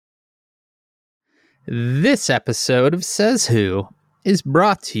This episode of Says Who is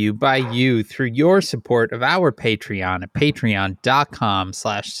brought to you by you through your support of our Patreon at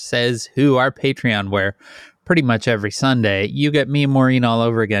patreon.com/sayswho, our Patreon, where pretty much every Sunday you get me and Maureen all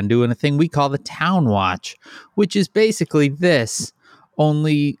over again doing a thing we call the Town Watch, which is basically this,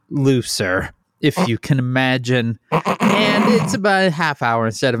 only looser, if you can imagine. And it's about a half hour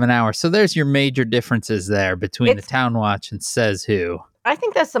instead of an hour. So there's your major differences there between the Town Watch and Says Who. I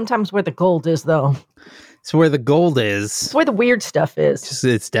think that's sometimes where the gold is, though. It's where the gold is. It's where the weird stuff is.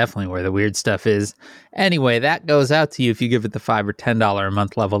 It's definitely where the weird stuff is. Anyway, that goes out to you if you give it the $5 or $10 a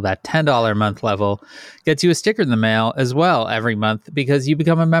month level. That $10 a month level gets you a sticker in the mail as well every month because you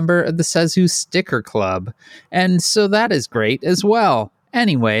become a member of the Says Who Sticker Club. And so that is great as well.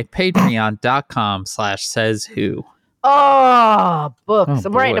 Anyway, patreon.com/sayswho. Oh, books. Oh,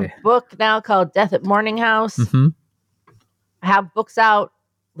 I'm writing a book now called Death at Morning House. Mm-hmm. I have books out.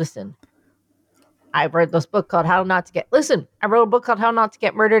 Listen, I read this book called I wrote a book called How Not to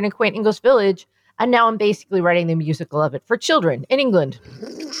Get Murdered in Quaint English Village, and now I'm basically writing the musical of it for children in England.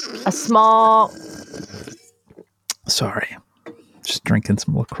 A small... Sorry. Just drinking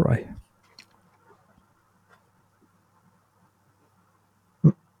some LaCroix.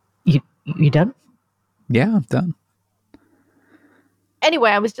 You done? Yeah, I'm done. Anyway,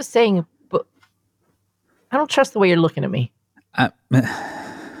 I was just saying, but I don't trust the way you're looking at me.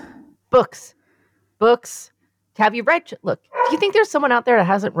 Books. Have you read... Look, do you think there's someone out there that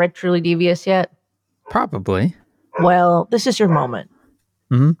hasn't read Truly Devious yet? Probably. Well, this is your moment.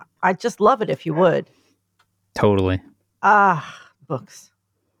 Mm-hmm. I'd just love it if you would. Totally. Books.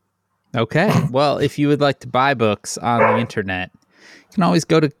 Okay. Well, if you would like to buy books on the internet, you can always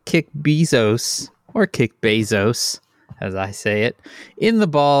go to Kick Bezos, or Kick Bezos, as I say it,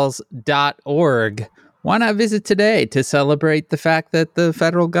 intheballs.org. Why not visit today to celebrate the fact that the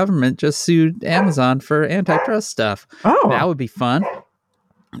federal government just sued Amazon for antitrust stuff? Oh. That would be fun.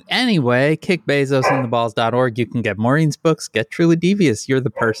 Anyway, Kick Bezos, intheballs.org. You can get Maureen's books, get Truly Devious. You're the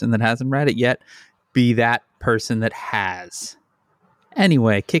person that hasn't read it yet. Be that person that has.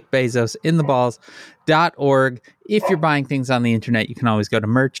 Anyway, Kick Bezos, intheballs.org. If you're buying things on the internet, you can always go to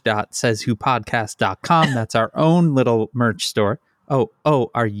merch.sayswhopodcast.com. That's our own little merch store. Oh,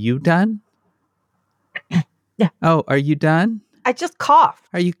 are you done? Yeah. Oh, are you done? I just coughed.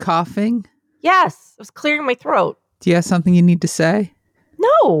 Are you coughing? Yes. I was clearing my throat. Do you have something you need to say?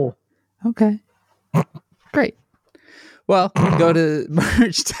 No. Okay. Great. Well, go to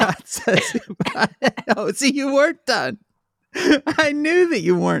merch.sayswho. Oh, see, you weren't done. I knew that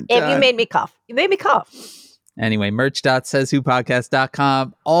you weren't done. You made me cough. Anyway,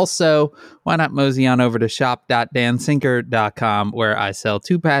 merch.sayswhopodcast.com. Also, why not mosey on over to shop.dansinker.com, where I sell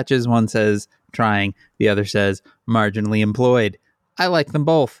 2 patches. One says trying, the other says marginally employed. I like them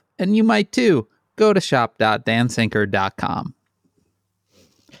both, and you might too. Go to shop.dansinker.com.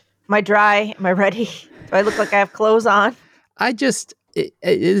 Am I dry? Am I ready? Do I look like I have clothes on? This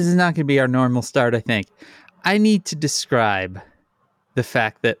is not going to be our normal start, I think. I need to describe the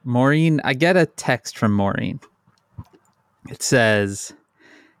fact that Maureen, I get a text from Maureen. It says,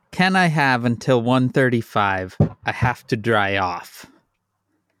 can I have until 1:35? I have to dry off.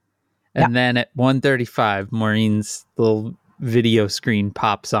 And then at 1:35, Maureen's little video screen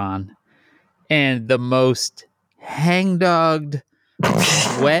pops on. And the most hangdogged,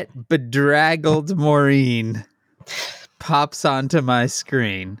 wet, bedraggled Maureen pops onto my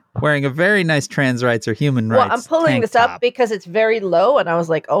screen wearing a very nice trans rights or human rights. Well, I'm pulling this up because it's very low, and I was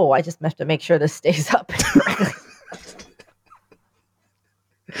like, oh, I just have to make sure this stays up.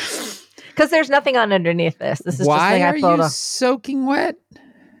 Because there's nothing on underneath this. This is Why just are you soaking wet?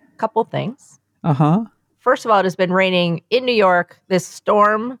 Couple things. Uh-huh. First of all, it has been raining in New York. This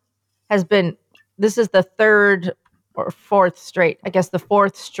storm has been, this is the third or fourth straight, I guess the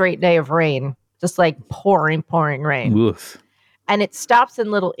fourth straight day of rain. Just like pouring rain. Oof. And it stops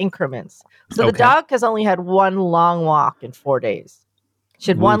in little increments. So the dog has only had one long walk in 4 days. She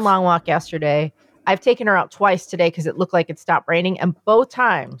had one long walk yesterday. I've taken her out twice today because it looked like it stopped raining. And both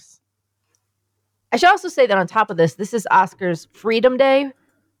times, I should also say that on top of this, this is Oscar's Freedom Day.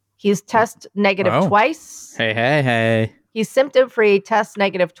 He's test negative twice. Hey. He's symptom-free, test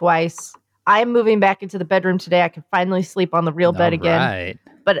negative twice. I'm moving back into the bedroom today. I can finally sleep on the real bed again. Right.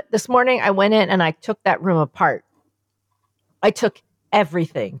 But this morning I went in and I took that room apart. I took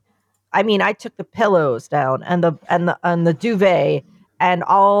everything. I mean, I took the pillows down and the duvet and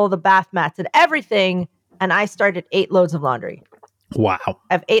all the bath mats and everything. And I started 8 loads of laundry. Wow.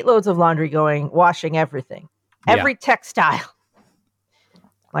 I have 8 loads of laundry going, washing everything, every textile.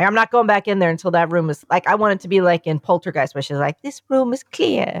 Like, I'm not going back in there until that room is like, I want it to be like in Poltergeist, where she's like, this room is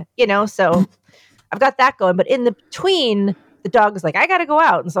clear, so I've got that going. But in the between, the dog is like, I got to go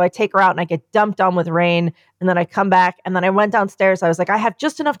out. And so I take her out and I get dumped on with rain. And then I come back and then I went downstairs. I was like, I have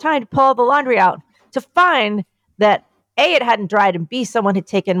just enough time to pull all the laundry out to find that A, it hadn't dried, and B, someone had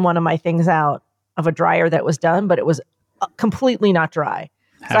taken one of my things out of a dryer that was done, but it was completely not dry.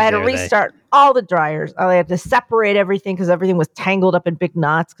 So I had to restart all the dryers. I had to separate everything because everything was tangled up in big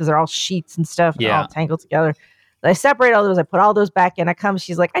knots because they're all sheets and stuff. They're all tangled together. And I separate all those. I put all those back in. I come.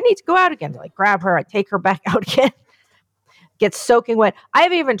 She's like, I need to go out again. So I grab her. I take her back out again. Gets soaking wet. I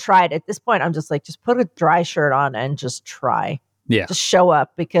haven't even tried. At this point, I'm just like, just put a dry shirt on and just try. Yeah. Just show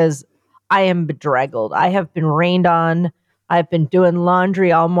up because I am bedraggled. I have been rained on. I've been doing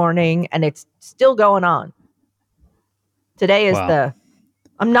laundry all morning and it's still going on. Today is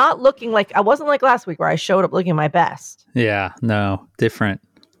I'm not looking like, I wasn't like last week where I showed up looking my best. Yeah, no, different.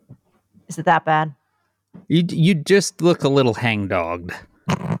 Is it that bad? You just look a little hangdogged.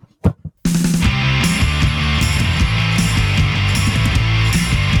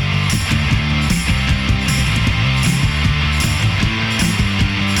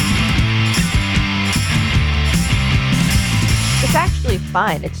 It's actually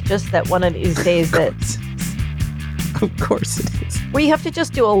fine. It's just that one of these days that... Of course it is. Where you have to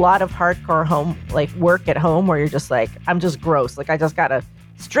just do a lot of hardcore home, like work at home where you're just like, I'm just gross. Like I just got to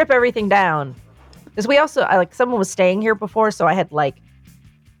strip everything down. Because we also, someone was staying here before, so I had like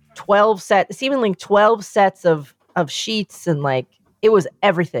 12 sets of sheets and like, it was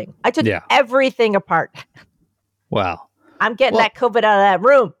everything. I took everything apart. Wow. I'm getting that COVID out of that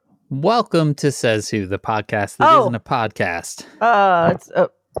room. Welcome to Says Who, the podcast that isn't a podcast. It's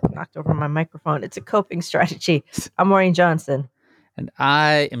knocked over my microphone. It's a coping strategy. I'm Maureen Johnson. And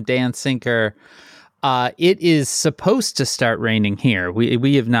I am Dan Sinker. It is supposed to start raining here.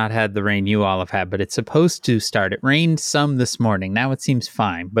 We have not had the rain you all have had, but it's supposed to start. It rained some this morning. Now it seems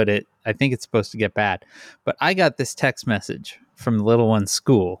fine, but I think it's supposed to get bad. But I got this text message from the little one's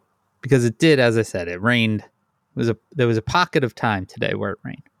school because it did, as I said, it rained. There was a pocket of time today where it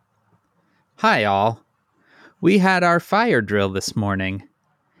rained. Hi, all. We had our fire drill this morning.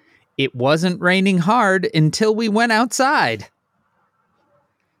 It wasn't raining hard until we went outside.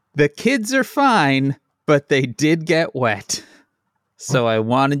 The kids are fine, but they did get wet. So I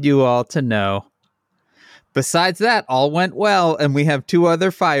wanted you all to know. Besides that, all went well, and we have 2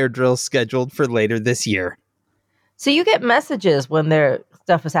 other fire drills scheduled for later this year. So you get messages when their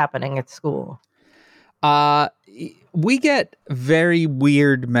stuff is happening at school? We get very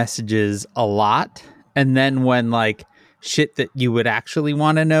weird messages a lot. And then when like shit that you would actually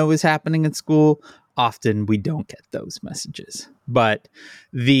want to know is happening at school, often we don't get those messages. But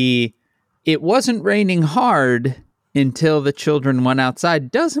it wasn't raining hard until the children went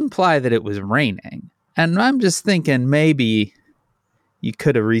outside does imply that it was raining. And I'm just thinking maybe you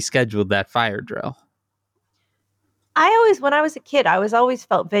could have rescheduled that fire drill. When I was a kid, I always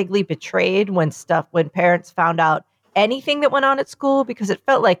felt vaguely betrayed when parents found out anything that went on at school, because it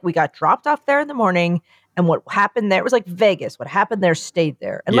felt like we got dropped off there in the morning and what happened there, it was like Vegas. What happened there stayed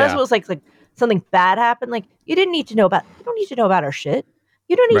there. Unless it was like something bad happened. Like you don't need to know about our shit.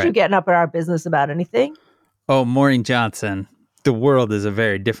 You don't need to get up in our business about anything. Oh, Maureen Johnson, the world is a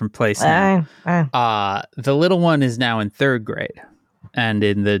very different place now. The little one is now in 3rd grade, and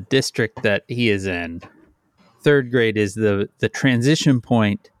in the district that he is in, 3rd grade is the transition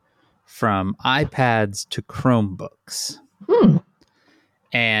point from iPads to Chromebooks.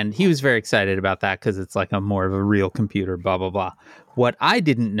 And he was very excited about that because it's like more of a real computer, blah, blah, blah. What I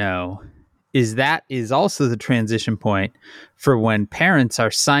didn't know is that is also the transition point for when parents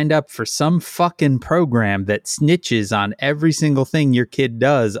are signed up for some fucking program that snitches on every single thing your kid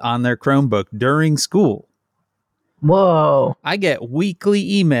does on their Chromebook during school. Whoa. I get weekly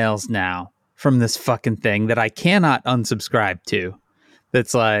emails now from this fucking thing that I cannot unsubscribe to.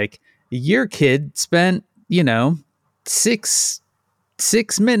 That's like, your kid spent, 6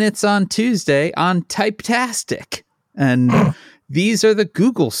 minutes on Tuesday on Typetastic. And these are the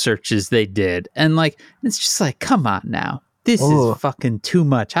Google searches they did. And it's just like, come on now. This is fucking too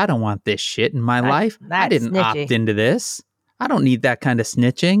much. I don't want this shit in my life. I didn't opt into this. I don't need that kind of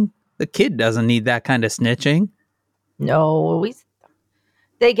snitching. The kid doesn't need that kind of snitching. No,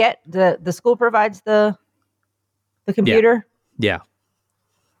 they get the school provides the computer. Yeah.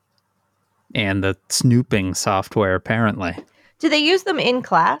 And the snooping software, apparently. Do they use them in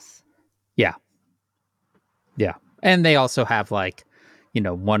class? Yeah. And they also have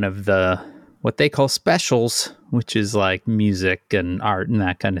one of the, what they call specials, which is like music and art and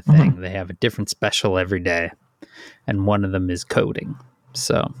that kind of thing. They have a different special every day. And one of them is coding.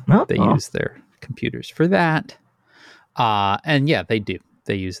 So they use their computers for that. And yeah, they do.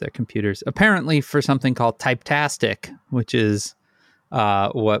 they use their computers. Apparently for something called Typetastic, which is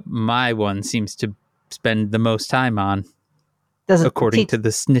what my one seems to spend the most time on. According to the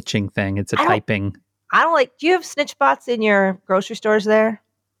snitching thing, it's a typing. I don't like. Do you have snitch bots in your grocery stores there?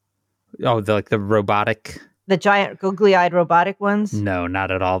 Oh, the robotic, the giant googly-eyed robotic ones? No,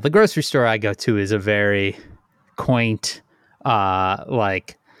 not at all. The grocery store I go to is a very quaint,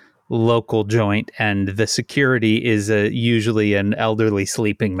 like local joint, and the security is usually an elderly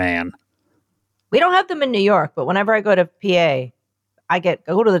sleeping man. We don't have them in New York, but whenever I go to PA, I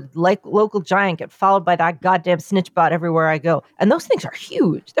go to the local giant, get followed by that goddamn snitch bot everywhere I go. And those things are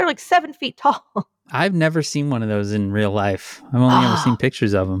huge. They're like 7 feet tall. I've never seen one of those in real life. I've only ever seen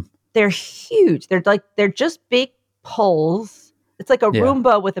pictures of them. They're huge. They're just big poles. It's like a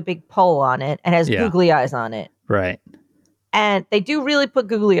Roomba with a big pole on it and has googly eyes on it. Right. And they do really put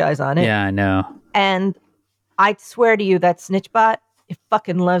googly eyes on it. Yeah, I know. And I swear to you, that snitch bot, it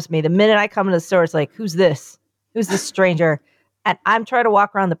fucking loves me. The minute I come into the store, it's like, who's this? Who's this stranger? And I'm trying to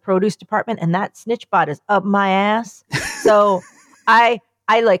walk around the produce department, and that snitch bot is up my ass. So I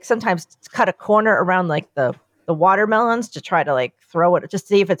like sometimes cut a corner around like the watermelons to try to like throw it, just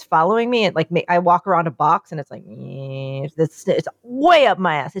see if it's following me. And like I walk around a box, and it's like, it's way up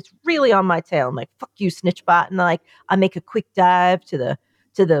my ass. It's really on my tail. I'm like, fuck you, snitch bot. And like I make a quick dive to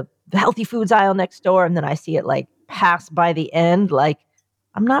the healthy foods aisle next door, and then I see it like pass by the end. Like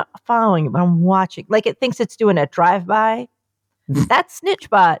I'm not following it, but I'm watching. Like it thinks it's doing a drive-by. That snitch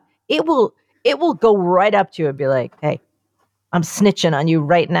bot, it will go right up to you and be like, hey, I'm snitching on you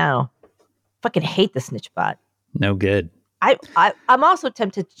right now. Fucking hate the snitch bot. No good. I'm also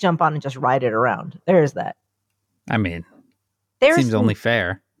tempted to jump on and just ride it around. There is that. I mean, seems only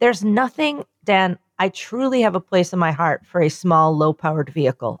fair. There's nothing, Dan, I truly have a place in my heart for a small, low-powered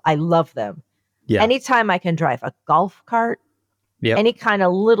vehicle. I love them. Yeah. Anytime I can drive a golf cart, any kind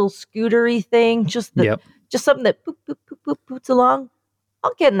of little scootery thing, just something that boop, boop, boop, boop, boots along,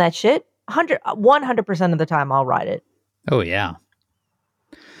 I'll get in that shit. 100% of the time, I'll ride it. Oh, yeah.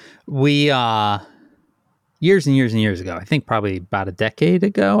 We, years and years and years ago, I think probably about a decade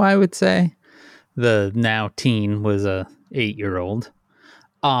ago, I would say, the now teen was a 8-year-old.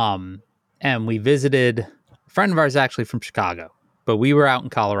 And we visited a friend of ours actually from Chicago, but we were out in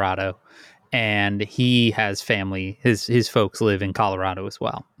Colorado. And he has family, his folks live in Colorado as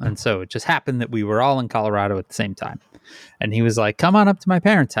well. And so it just happened that we were all in Colorado at the same time. And he was like, come on up to my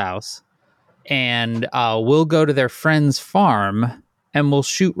parents' house and we'll go to their friend's farm and we'll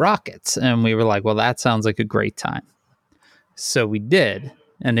shoot rockets. And we were like, well, that sounds like a great time. So we did.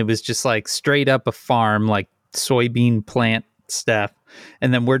 And it was just like straight up a farm, like soybean plant stuff.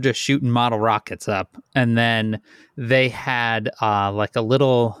 And then we're just shooting model rockets up. And then they had like a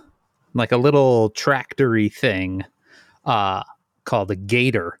little tractory thing called a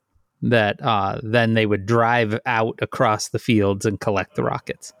gator that then they would drive out across the fields and collect the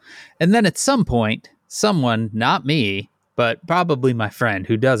rockets. And then at some point, someone, not me, but probably my friend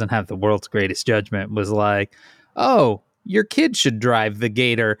who doesn't have the world's greatest judgment, was like, oh, your kid should drive the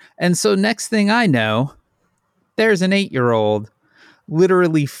gator. And so next thing I know, there's an 8-year-old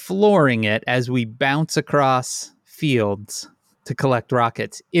literally flooring it as we bounce across fields to collect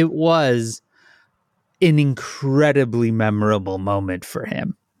rockets. It was an incredibly memorable moment for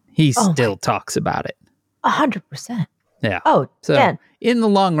him. He still talks about it. 100%. Yeah. Oh, so Dan, in the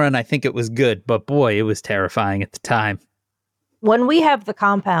long run, I think it was good, but boy, it was terrifying at the time. When we have the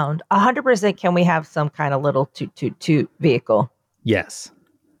compound, 100% can we have some kind of little toot vehicle? Yes.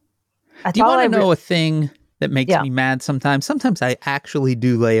 Do you want to know a thing that makes me mad sometimes? Sometimes I actually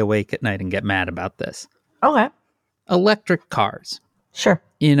do lay awake at night and get mad about this. Okay. Electric cars. Sure.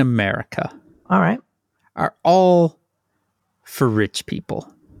 In America. All right. Are all for rich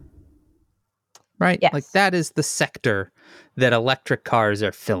people. Right? Yes. Like that is the sector that electric cars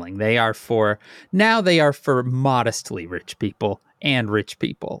are filling. They are for modestly rich people and rich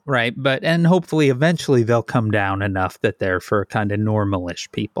people, right? And hopefully eventually they'll come down enough that they're for kind of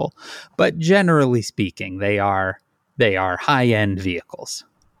normalish people. But generally speaking, they are high-end vehicles.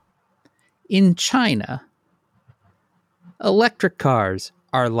 In China, electric cars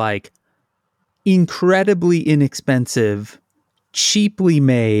are like incredibly inexpensive, cheaply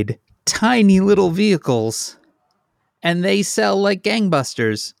made, tiny little vehicles, and they sell like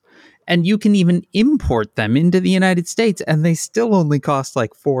gangbusters. And you can even import them into the United States, and they still only cost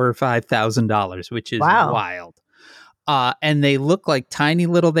like $4,000 or $5,000, which is wild. And they look like tiny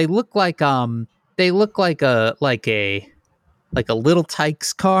little. They look like a little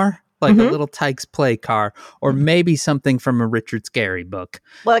Tykes car. like a little Tykes Play car, or maybe something from a Richard Scarry book.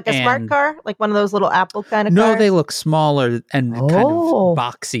 Well, like a smart car, like one of those little Apple kind of cars. No, they look smaller and kind of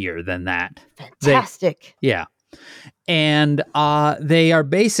boxier than that. Fantastic. Yeah. And they are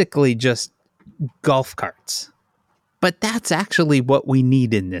basically just golf carts. But that's actually what we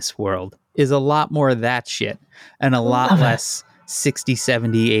need in this world, is a lot more of that shit and a lot less $60,000,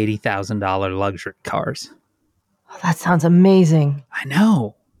 $70,000, $80,000 luxury cars. Oh, that sounds amazing. I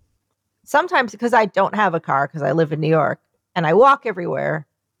know. Sometimes, because I don't have a car because I live in New York and I walk everywhere.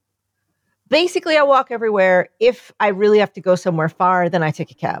 Basically, I walk everywhere. If I really have to go somewhere far, then I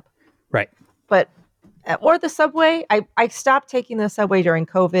take a cab. Right. But or the subway. I stopped taking the subway during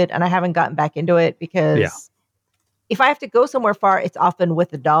COVID, and I haven't gotten back into it because if I have to go somewhere far, it's often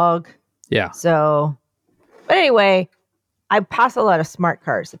with a dog. Yeah. So, but anyway, I pass a lot of smart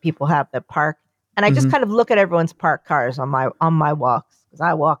cars that people have that park, and I just kind of look at everyone's parked cars on my walks because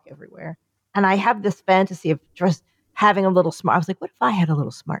I walk everywhere, and I have this fantasy of just having a little smart. I was like, what if I had a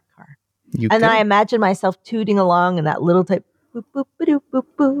little smart car? Then I imagine myself tooting along in that little type. Boop, boop, ba-doop, boop,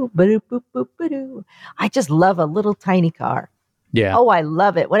 boop, ba-doop, boop, boop, ba-doo. I just love a little tiny car. Yeah. Oh, I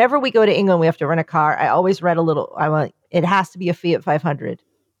love it. Whenever we go to England, we have to rent a car. I always rent a little. It has to be a Fiat 500.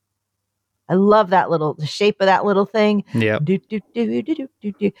 I love the shape of that little thing. Yeah.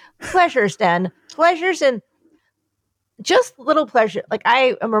 Pleasures, Den. Pleasures and just little pleasure. Like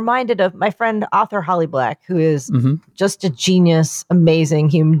I am reminded of my friend author Holly Black, who is just a genius, amazing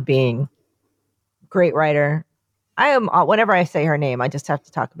human being, great writer. Whenever I say her name, I just have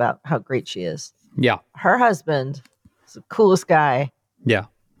to talk about how great she is. Yeah. Her husband is the coolest guy. Yeah.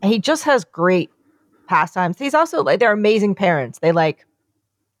 And he just has great pastimes. He's also like, they're amazing parents. They like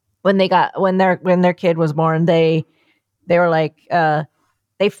when their kid was born, they were like,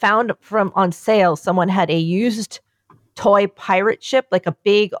 they found on sale, someone had a used toy pirate ship, like a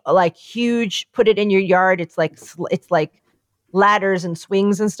big, like huge, put it in your yard. It's like ladders and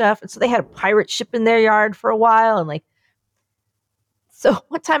swings and stuff. And so they had a pirate ship in their yard for a while. And like, so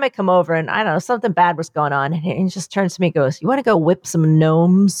one time I come over and I don't know, something bad was going on. And he just turns to me and goes, you want to go whip some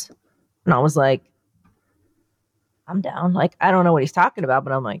gnomes? And I was like, I'm down. Like, I don't know what he's talking about,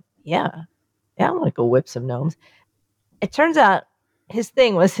 but I'm like, yeah, I want to go whip some gnomes. It turns out his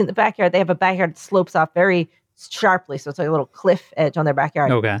thing was in the backyard. They have a backyard that slopes off very sharply. So it's like a little cliff edge on their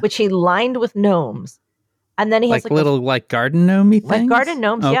backyard, which he lined with gnomes. And then he has like little like garden gnome things? Like garden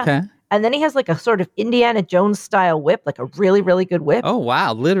gnomes, yeah. And then he has like a sort of Indiana Jones style whip, like a really, really good whip. Oh,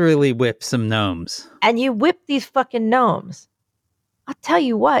 wow. Literally whip some gnomes. And you whip these fucking gnomes. I'll tell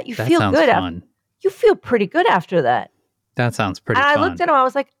you what, that feel sounds good. Fun. You feel pretty good after that. That sounds pretty fun. And I looked at him, I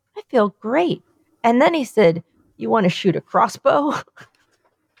was like, I feel great. And then he said, you want to shoot a crossbow?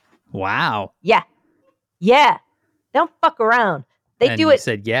 Wow. Yeah. Yeah. Don't fuck around. They do it. You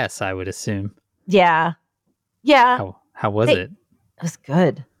said yes, I would assume. Yeah. Yeah. How was it? It was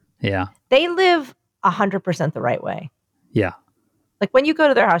good. Yeah. They live 100% the right way. Yeah. Like when you go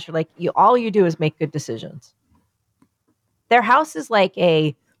to their house, you're like, all you do is make good decisions. Their house is like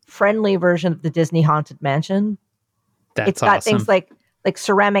a friendly version of the Disney Haunted Mansion. It's got awesome. Things like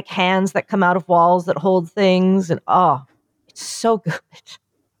ceramic hands that come out of walls that hold things. And it's so good.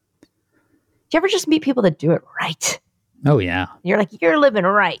 Do you ever just meet people that do it right? Oh, yeah. You're like, you're living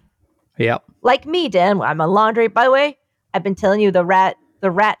right. Yep. Like me, Dan. I'm a laundry. By the way, I've been telling you the rat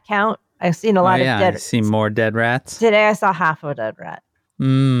count. I've seen a lot of dead. I've seen more dead rats. Today I saw half of a dead rat.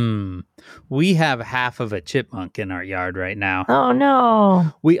 We have half of a chipmunk in our yard right now. Oh,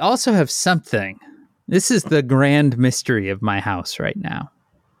 no. We also have something. This is the grand mystery of my house right now.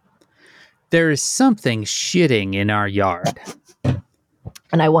 There is something shitting in our yard.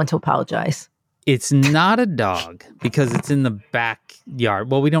 And I want to apologize. It's not a dog because it's in the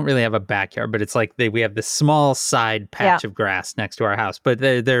backyard. Well, we don't really have a backyard, but it's like we have this small side patch of grass next to our house. But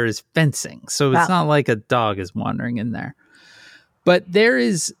there is fencing, so it's not like a dog is wandering in there. But there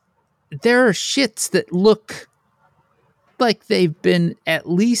are shits that look like they've been at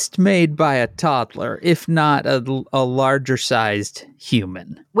least made by a toddler, if not a larger sized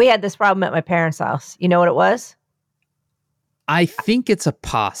human. We had this problem at my parents' house. You know what it was? I think it's a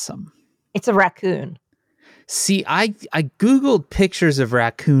possum. It's a raccoon. See, I Googled pictures of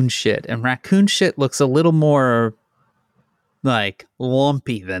raccoon shit, and raccoon shit looks a little more like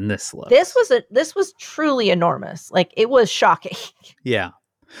lumpy than this looks. This was truly enormous. Like it was shocking. Yeah.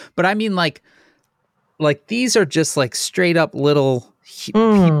 But I mean like these are just like straight up little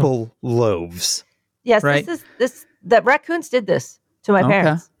people loaves. Yes, right? The raccoons did this to my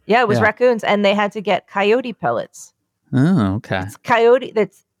parents. Yeah, it was raccoons, and they had to get coyote pellets. Oh, okay.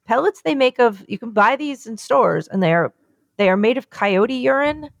 That's pellets they make of. You can buy these in stores, and they are made of coyote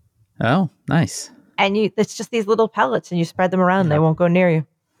urine. Oh, nice. And it's just these little pellets, and you spread them around. They won't go near you.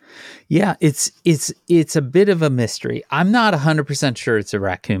 Yeah, it's a bit of a mystery. I'm not 100% sure it's a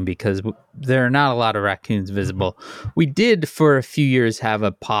raccoon because there are not a lot of raccoons visible. We did for a few years have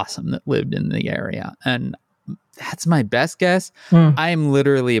a possum that lived in the area, and that's my best guess. I am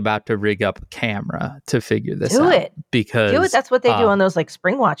literally about to rig up a camera to figure this out. Do it. Because That's what they do on those like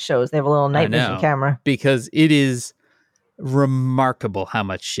Spring Watch shows. They have a little night vision camera. Because it is remarkable how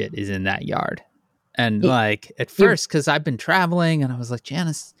much shit is in that yard. And like at first, because I've been traveling and I was like,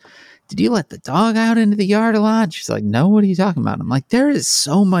 Janice, did you let the dog out into the yard a lot? She's like, no, what are you talking about? I'm like, there is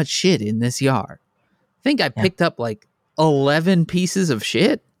so much shit in this yard. I think I picked up like 11 pieces of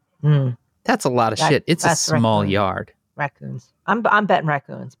shit. That's a lot of shit. It's a small yard. Raccoons. I'm betting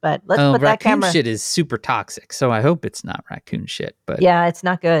raccoons, but let's put that camera. Raccoon shit is super toxic, so I hope it's not raccoon shit. But yeah, it's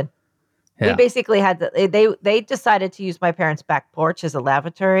not good. Yeah. We basically had they decided to use my parents' back porch as a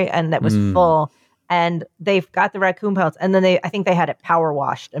lavatory, and that was full. And they've got the raccoon pellets, and then I think they had it power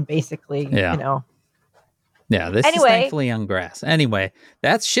washed, and basically, Yeah, this is thankfully on grass. Anyway,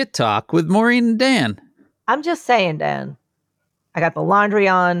 that's Shit Talk with Maureen and Dan. I'm just saying, Dan, I got the laundry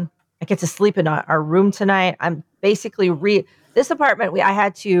on. I get to sleep in our room tonight. I'm basically this apartment, I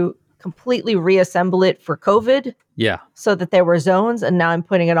had to completely reassemble it for COVID. Yeah. So that there were zones, and now I'm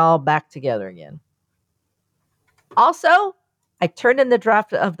putting it all back together again. Also, I turned in the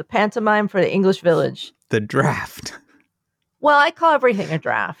draft of the pantomime for the English Village. The draft. Well, I call everything a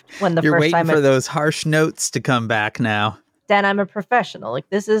draft. You're waiting for those harsh notes to come back now. Then I'm a professional. Like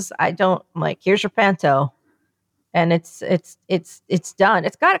here's your panto. And it's done.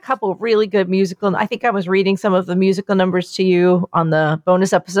 It's got a couple of really good musical. I think I was reading some of the musical numbers to you on the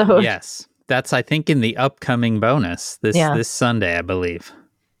bonus episode. Yes. That's, I think, in the upcoming bonus this Sunday, I believe.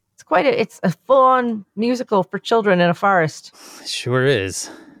 It's a full-on musical for children in a forest. It sure is.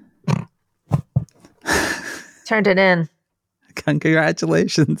 Turned it in.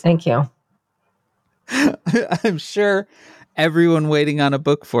 Congratulations. Thank you. I'm sure everyone waiting on a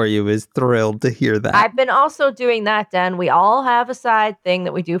book for you is thrilled to hear that. I've been also doing that, Dan. We all have a side thing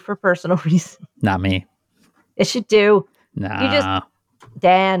that we do for personal reasons. Not me. Yes, you do. Nah.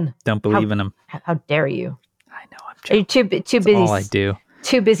 Dan. Don't believe in him. How dare you? I know. Are you too busy? That's all I do.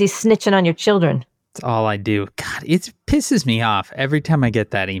 Too busy snitching on your children. That's all I do. God, it pisses me off every time I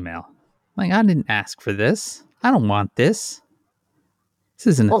get that email. Like, I didn't ask for this. I don't want this. This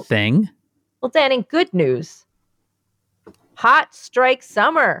isn't a thing. Well, Dan, in good news, Hot Strike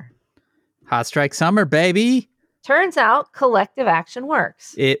Summer. Hot Strike Summer, baby. Turns out collective action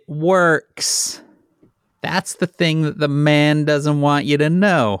works. It works. That's the thing that the man doesn't want you to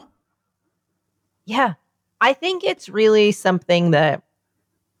know. Yeah. I think it's really something that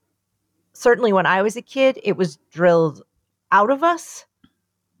certainly when I was a kid, it was drilled out of us.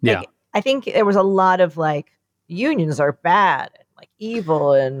 Yeah. Like, I think there was a lot of like unions are bad and like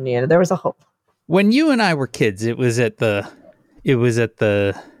evil, and there was a whole. When you and I were kids, it was at the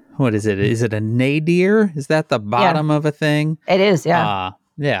what is it? Is it a nadir? Is that the bottom of a thing? It is, yeah.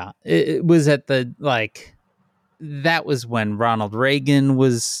 Yeah. It was at the that was when Ronald Reagan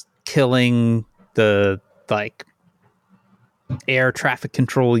was killing the air traffic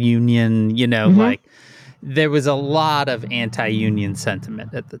control union, there was a lot of anti-union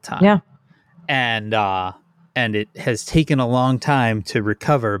sentiment at the time. Yeah. And it has taken a long time to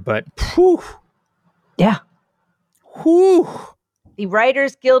recover, but whew. Yeah. Whew. The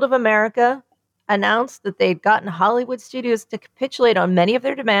Writers Guild of America announced that they'd gotten Hollywood studios to capitulate on many of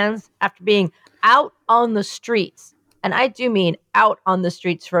their demands after being out on the streets. And I do mean out on the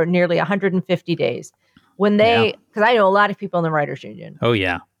streets for nearly 150 days. When because I know a lot of people in the writers union. Oh,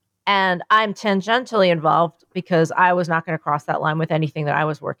 yeah. And I'm tangentially involved because I was not going to cross that line with anything that I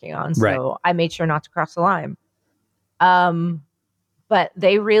was working on. So I made sure not to cross the line. But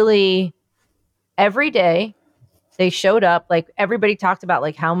they really, every day they showed up, like everybody talked about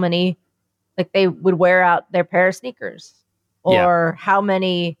like how many, like they would wear out their pair of sneakers or how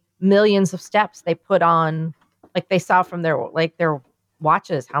many millions of steps they put on. Like they saw from their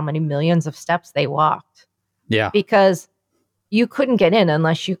watches, how many millions of steps they walked. Yeah. Because you couldn't get in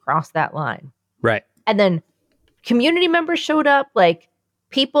unless you crossed that line. Right. And then community members showed up, like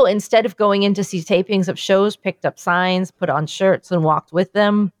people, instead of going in to see tapings of shows, picked up signs, put on shirts and walked with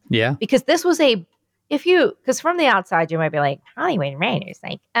them. Yeah. Because this was because from the outside, you might be like, Hollywood Writers,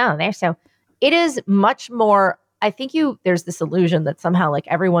 like, oh, they're so, it is much more, I think there's this illusion that somehow like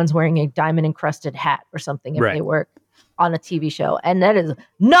everyone's wearing a diamond encrusted hat or something if they work on a TV show. And that is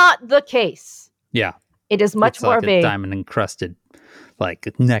not the case. Yeah. It is much more like of a diamond encrusted,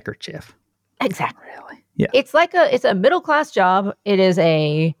 like neckerchief. Exactly. Really? Yeah. It's a middle class job. It is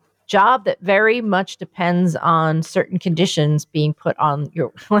a job that very much depends on certain conditions being put on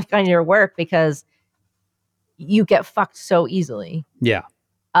your on your work, because you get fucked so easily. Yeah.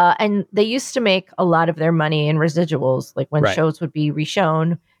 And they used to make a lot of their money in residuals, like when shows would be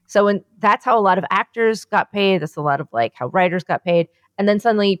reshown. So that's how a lot of actors got paid. That's a lot of like how writers got paid. And then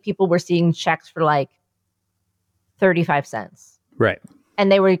suddenly people were seeing checks for like 35 cents. Right.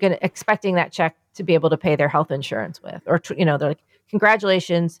 And they were expecting that check to be able to pay their health insurance with. Or, they're like,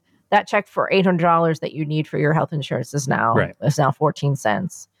 congratulations, that check for $800 that you need for your health insurance is now 14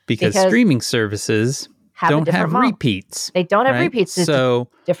 cents. Because streaming services don't have repeats. They don't have repeats. It's a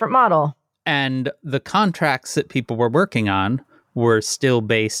different model. And the contracts that people were working on were still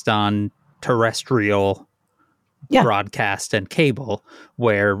based on terrestrial broadcast and cable,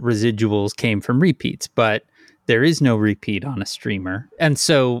 where residuals came from repeats. But there is no repeat on a streamer. And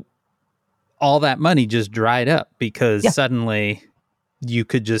so all that money just dried up because suddenly you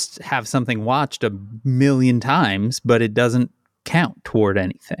could just have something watched 1 million times, but it doesn't count toward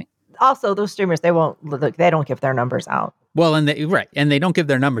anything. Also, those streamers, they don't give their numbers out. Well, and they don't give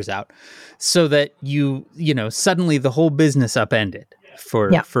their numbers out, so that suddenly the whole business upended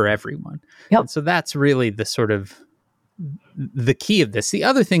for everyone. Yep. And so that's really the sort of the key of this. The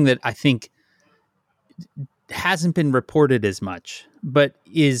other thing that I think hasn't been reported as much, but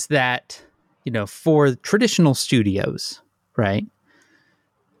is that, for traditional studios, right?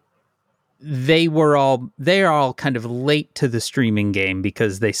 They are all kind of late to the streaming game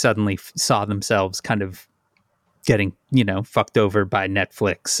because they suddenly saw themselves kind of getting, fucked over by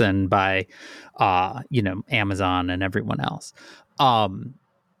Netflix and by, Amazon and everyone else. And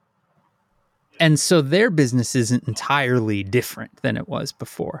so their business isn't entirely different than it was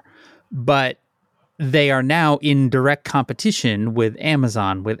before, but they are now in direct competition with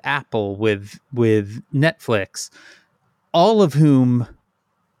Amazon, with Apple, with Netflix, all of whom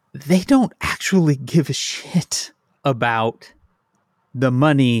they don't actually give a shit about the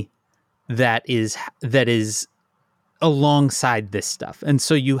money that is alongside this stuff. And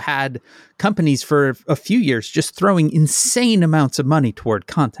so you had companies for a few years just throwing insane amounts of money toward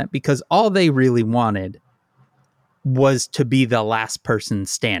content because all they really wanted was to be the last person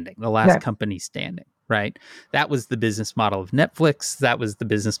standing, the last company standing. Right. That was the business model of Netflix. That was the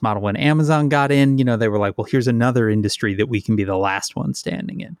business model when Amazon got in. They were like, well, here's another industry that we can be the last one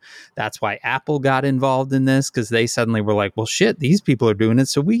standing in. That's why Apple got involved in this, because they suddenly were like, well, shit, these people are doing it,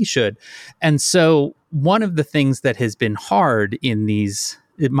 so we should. And so one of the things that has been hard in these,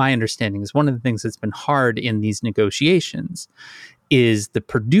 my understanding is one of the things that's been hard in these negotiations is the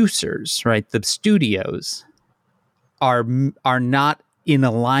producers, right? The studios are not in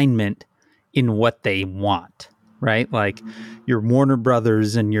alignment in what they want, right? Like your Warner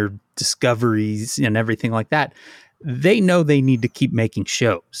Brothers and your Discoveries and everything like that, they know they need to keep making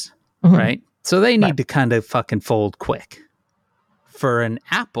shows, right? So they need to kind of fucking fold quick. For an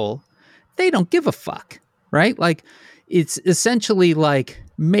Apple, they don't give a fuck, right? Like it's essentially like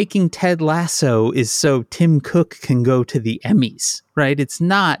making Ted Lasso is so Tim Cook can go to the Emmys, right? It's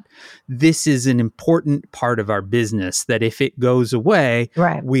not, this is an important part of our business that if it goes away,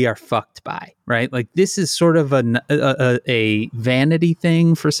 we are fucked by, right? Like this is sort of a vanity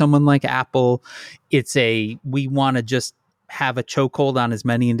thing for someone like Apple. It's we want to just have a chokehold on as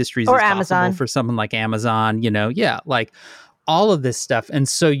many industries as possible for someone like Amazon, like all of this stuff. And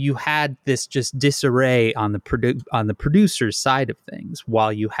so you had this just disarray on the producer's side of things,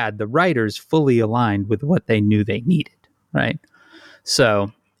 while you had the writers fully aligned with what they knew they needed, right?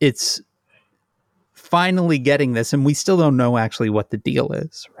 So it's finally getting this, and we still don't know actually what the deal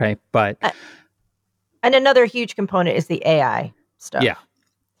is, right? But and another huge component is the AI stuff. Yeah.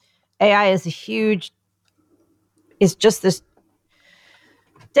 AI is it's just this,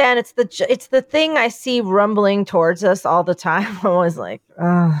 Dan, it's the thing I see rumbling towards us all the time. I'm always like,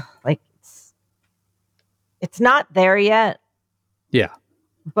 it's not there yet. Yeah.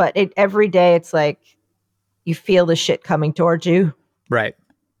 But every day it's like you feel the shit coming towards you. Right.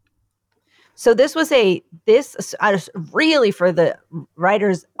 So this was really for the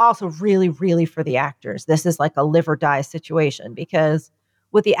writers, also really, really for the actors. This is like a live or die situation, because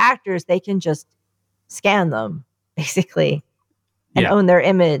with the actors, they can just scan them basically and own their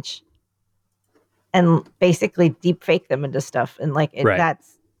image and basically deep fake them into stuff. And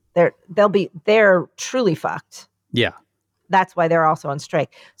they're truly fucked. Yeah. That's why they're also on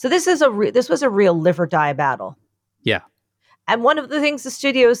strike. So this was a real live or die battle. Yeah. And one of the things the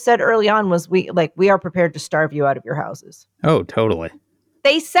studios said early on was we are prepared to starve you out of your houses. Oh, totally.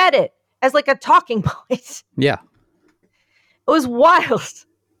 They said it as like a talking point. Yeah. It was wild.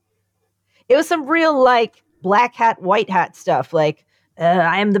 It was some real like black hat, white hat stuff. Like,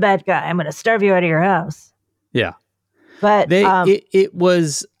 I am the bad guy. I'm going to starve you out of your house. Yeah. But it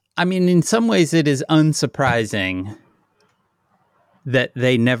was, I mean, in some ways it is unsurprising that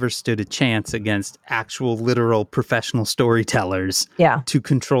they never stood a chance against actual literal professional storytellers to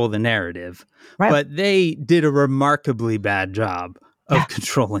control the narrative. Right. But they did a remarkably bad job of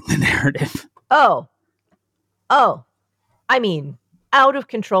controlling the narrative. Oh, I mean, out of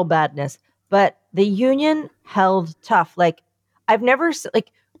control badness. But the union held tough. Like, I've never,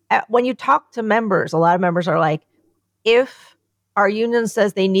 like, when you talk to members, a lot of members are like, if our union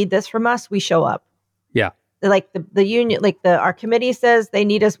says they need this from us, we show up. Yeah. Like the union, like our committee says they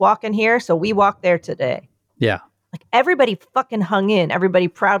need us walking here, so we walk there today. Yeah. Like everybody fucking hung in. Everybody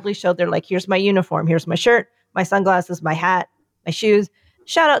proudly showed their like, here's my uniform, here's my shirt, my sunglasses, my hat, my shoes.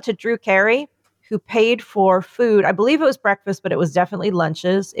 Shout out to Drew Carey, who paid for food. I believe it was breakfast, but it was definitely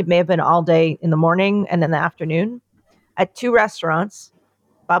lunches. It may have been all day in the morning and in the afternoon at 2 restaurants,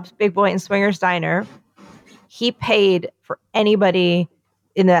 Bob's Big Boy and Swingers Diner. He paid for anybody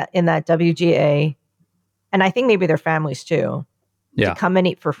in that WGA, and I think maybe their families too, to come and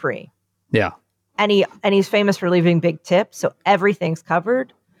eat for free. Yeah. And he's famous for leaving big tips, so everything's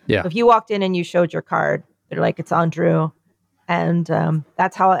covered. Yeah. So if you walked in and you showed your card, they're like, it's on Drew. And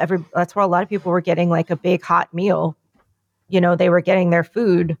that's where a lot of people were getting like a big hot meal. You know, they were getting their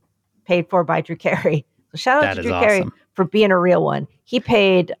food paid for by Drew Carey. So shout out to Drew Carey for being a real one. He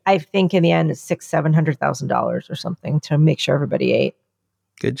paid, I think, in the end, $700,000 or something to make sure everybody ate.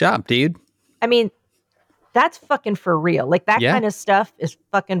 Good job, dude. I mean, that's fucking for real. Like that kind of stuff is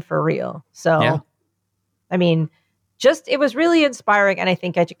fucking for real. So, I mean, it was really inspiring and I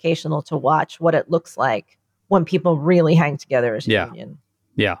think educational to watch what it looks like when people really hang together as a union.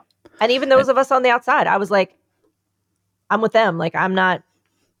 Yeah. And even those of us on the outside, I was like, I'm with them. Like, I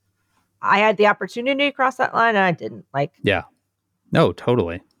had the opportunity to cross that line and I didn't. Like, yeah. No,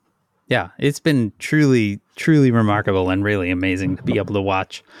 totally. Yeah. It's been truly, truly remarkable and really amazing to be able to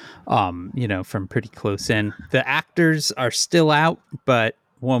watch, from pretty close in. The actors are still out, but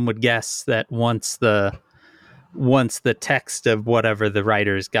one would guess that once the text of whatever the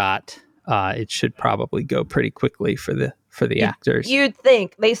writers got, it should probably go pretty quickly for the actors. You'd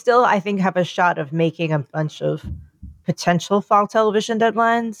think they still, I think, have a shot of making a bunch of potential fall television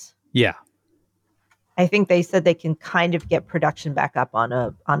deadlines. Yeah. I think they said they can kind of get production back up on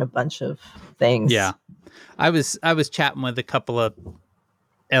a bunch of things. Yeah. I was chatting with a couple of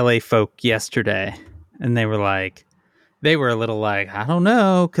LA folk yesterday and they were a little like, I don't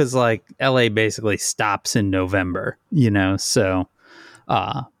know, because like LA basically stops in November, so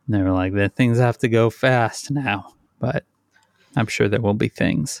they were like, that things have to go fast now, but I'm sure there will be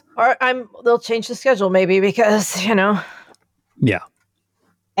things. Or they'll change the schedule maybe because, Yeah.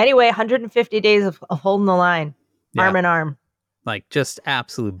 Anyway, 150 days of holding the line, arm in arm. Like just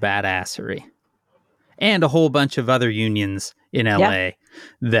absolute badassery. And a whole bunch of other unions in LA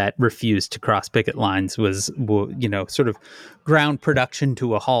that refused to cross picket lines was, sort of ground production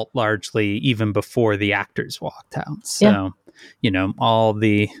to a halt largely even before the actors walked out. So, all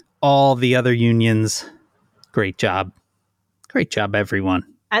the other unions, great job. Great job, everyone.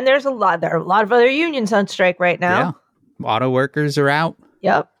 And there are a lot of other unions on strike right now. Yeah. Auto workers are out.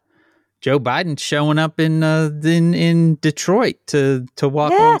 Yep. Joe Biden's showing up in Detroit to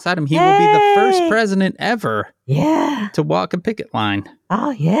walk alongside him. He will be the first president ever to walk a picket line. Oh,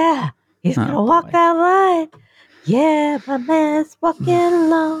 yeah. He's going to walk that line. Yeah, my man's walking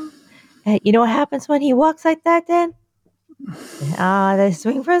along. Hey, you know what happens when he walks like that, Dan? They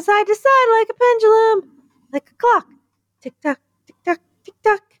swing from side to side like a pendulum, like a clock. Tick-tock, tick-tock,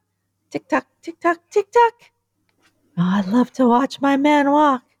 tick-tock, tick-tock, tick-tock, tick-tock. Oh, I love to watch my man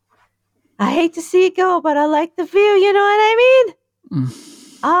walk. I hate to see it go, but I like the view, you know what I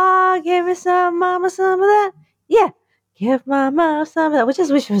mean? Give me some, mama, some of that. Yeah, give mama some of that. I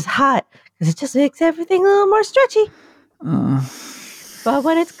just wish it was hot, because it just makes everything a little more stretchy. But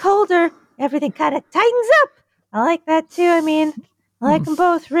when it's colder, everything kind of tightens up. I like that too. I mean, I like them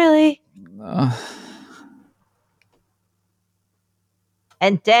both, really.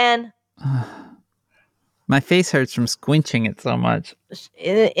 And Dan... My face hurts from squinching it so much.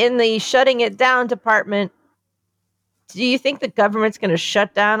 In the shutting it down department, do you think the government's going to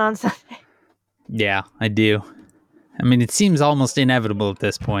shut down on Sunday? Yeah, I do. I mean, it seems almost inevitable at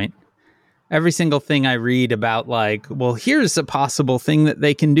this point. Every single thing I read about, like, well, here's a possible thing that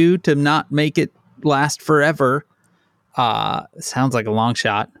they can do to not make it last forever. Sounds like a long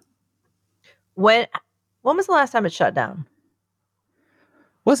shot. When was the last time it shut down?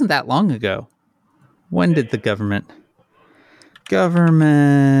 Wasn't that long ago. When did the government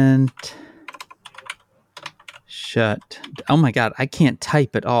shut. Oh my God, I can't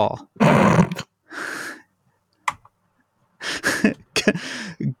type at all.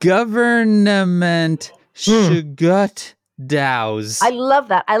 Government shut dows. I love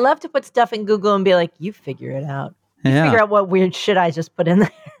that. I love to put stuff in Google and be like, you figure it out. You figure out what weird shit I just put in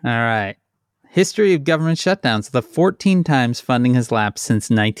there. All right. History of government shutdowns. The 14 times funding has lapsed since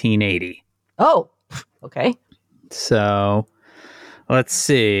 1980. Oh, okay. So, let's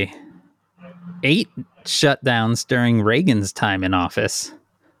see. 8 shutdowns during Reagan's time in office,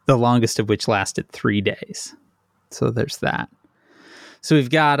 the longest of which lasted 3 days. So there's that. So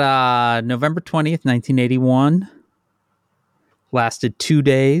we've got November 20th, 1981, lasted 2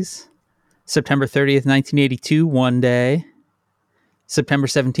 days. September 30th, 1982, 1 day. September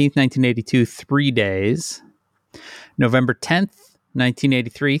 17th, 1982, 3 days. November 10th,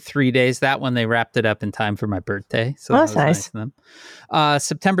 1983, 3 days. That one, they wrapped it up in time for my birthday. So that's nice. of them.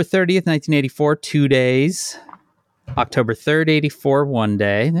 September 30th, 1984, 2 days. October 3rd, 84, 1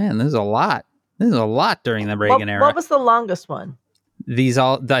 day. Man, there's a lot. There's a lot during the Reagan era. What was the longest one?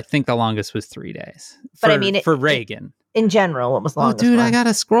 I think the longest was 3 days. But I mean, for Reagan. In general, what was the longest one? I got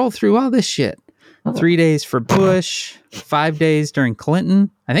to scroll through all this shit. 3 days for Bush, 5 days during Clinton.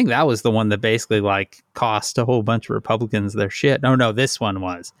 I think that was the one that basically cost a whole bunch of Republicans their shit. No, this one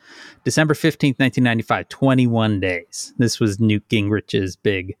was December 15th, 1995, 21 days. This was Newt Gingrich's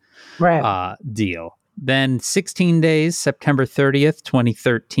big deal. Then 16 days, September 30th,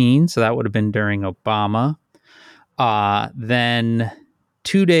 2013. So that would have been during Obama. Then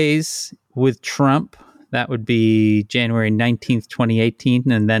 2 days with Trump. That would be January 19th,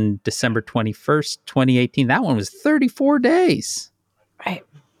 2018, and then December 21st, 2018. That one was 34 days. Right.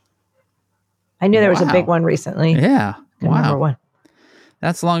 I knew there was a big one recently. Yeah. Wow. One.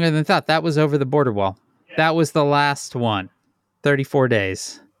 That's longer than I thought. That was over the border wall. That was the last one. 34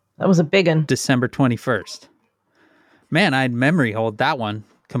 days. That was a big one. December 21st. Man, I'd memory hold that one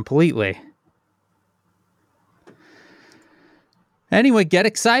completely. Anyway, get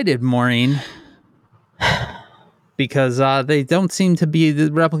excited, Maureen. Because they don't seem to be,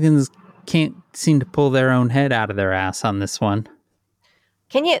 the Republicans can't seem to pull their own head out of their ass on this one.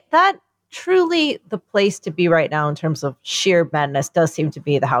 That truly the place to be right now in terms of sheer madness does seem to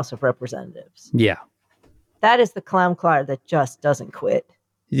be the House of Representatives. Yeah. That is the clown car that just doesn't quit.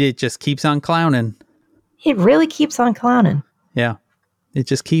 It just keeps on clowning. It really keeps on clowning. Yeah. It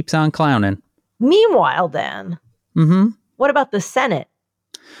just keeps on clowning. Meanwhile, Dan, what about the Senate?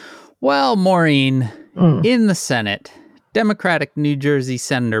 Well, Maureen, in the Senate, Democratic New Jersey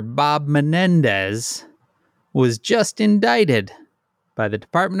Senator Bob Menendez was just indicted by the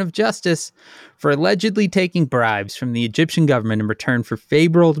Department of Justice for allegedly taking bribes from the Egyptian government in return for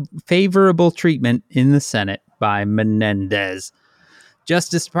favorable treatment in the Senate by Menendez.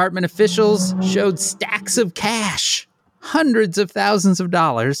 Justice Department officials showed stacks of cash, hundreds of thousands of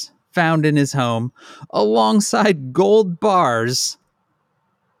dollars, found in his home, alongside gold bars.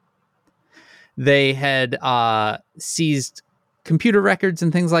 They had seized computer records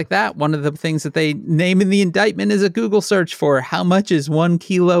and things like that. One of the things that they name in the indictment is a Google search for how much is 1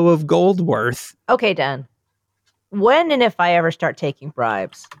 kilo of gold worth. Okay, Dan. When and if I ever start taking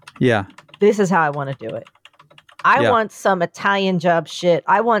bribes, this is how I want to do it. I want some Italian job shit.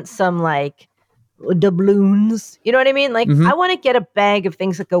 I want some doubloons. You know what I mean? I want to get a bag of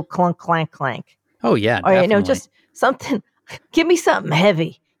things that go clunk, clank, clank. Oh, yeah. Or, definitely. Just something. Give me something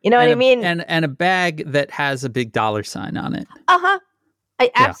heavy. You know what I mean? And a bag that has a big dollar sign on it.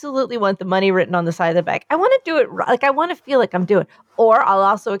 I absolutely want the money written on the side of the bag. I want to do it I want to feel like I'm doing. Or I'll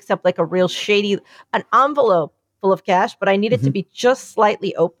also accept a real shady, an envelope full of cash, but I need it to be just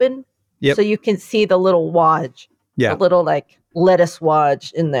slightly open so you can see the little wadge. Yeah. The little lettuce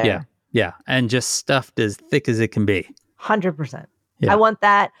wadge in there. Yeah. Yeah. And just stuffed as thick as it can be. 100%. Yeah. I want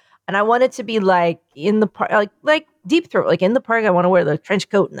that. And I want it to be in the park, like Deep Throat, in the park. I want to wear the trench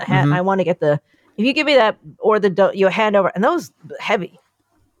coat and the hat. And I want to get if you give me that or your hand over, and those heavy.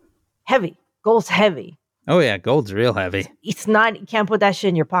 Gold's heavy. Oh yeah, gold's real heavy. It's not. You can't put that shit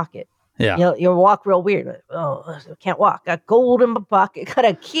in your pocket. Yeah, you'll walk real weird. I can't walk. Got gold in my pocket. Got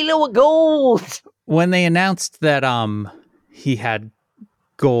a kilo of gold. When they announced that he had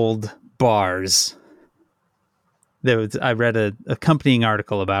gold bars. I read an accompanying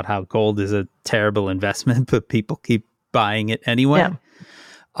article about how gold is a terrible investment, but people keep buying it anyway.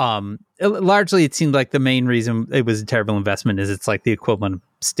 Yeah. Largely, it seemed like the main reason it was a terrible investment is it's like the equivalent of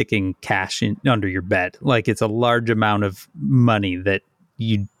sticking cash under your bed. It's a large amount of money that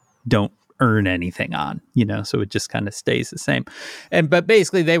you don't earn anything on, so it just kind of stays the same. But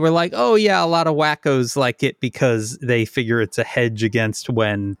basically, they were like, oh yeah, a lot of wackos like it because they figure it's a hedge against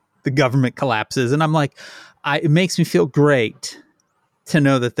when the government collapses. And I'm like, it makes me feel great to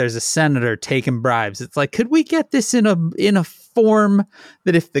know that there's a senator taking bribes. It's like, could we get this in a form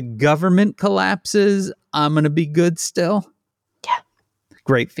that if the government collapses, I'm going to be good still? Yeah.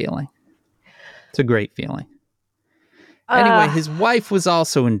 Great feeling. It's a great feeling. Anyway, his wife was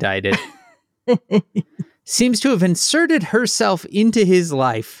also indicted. Seems to have inserted herself into his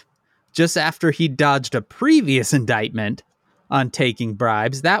life just after he dodged a previous indictment on taking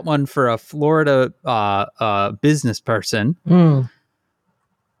bribes. That one for a Florida business person. Mm.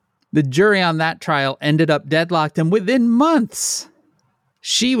 The jury on that trial ended up deadlocked, and within months,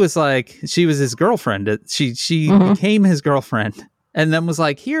 she was his girlfriend. She became his girlfriend, and then was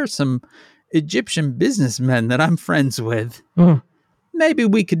like, "Here are some Egyptian businessmen that I'm friends with. Maybe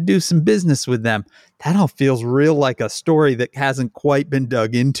we could do some business with them." That all feels real like a story that hasn't quite been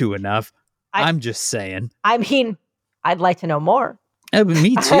dug into enough. I'm just saying. I mean, I'd like to know more.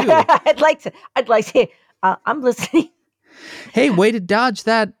 Me too. I'd like to. I'm listening. Hey, way to dodge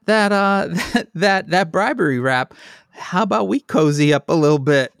that bribery rap. How about we cozy up a little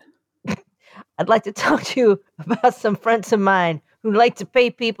bit? I'd like to talk to you about some friends of mine who like to pay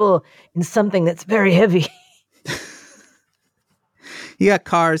people in something that's very heavy. You got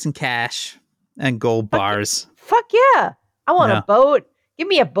cars and cash and gold bars. Fuck yeah. I want a boat. Give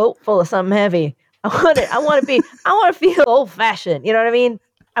me a boat full of something heavy. I want to feel old fashioned. You know what I mean?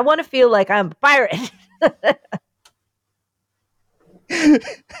 I want to feel like I'm a pirate.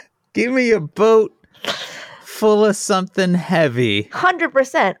 Give me a boat full of something heavy.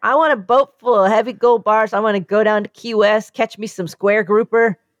 100%. I want a boat full of heavy gold bars. I want to go down to Key West, catch me some square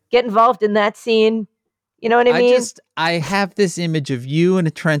grouper, get involved in that scene. You know what I mean? I have this image of you in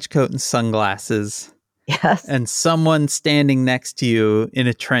a trench coat and sunglasses. Yes. And someone standing next to you in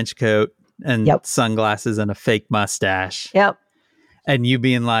a trench coat and sunglasses and a fake mustache. Yep. And you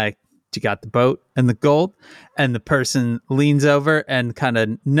being like, "You got the boat and the gold?" And the person leans over and kind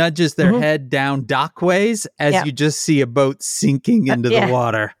of nudges their head down dockways as you just see a boat sinking into the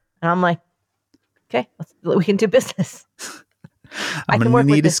water. And I'm like, okay, we can do business. I'm going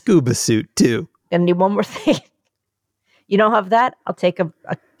to need a scuba suit too. Gonna need one more thing. You don't have that? I'll take you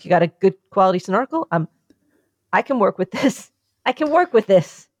got a good quality snorkel? I can work with this. I can work with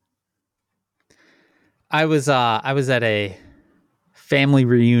this. I was at a family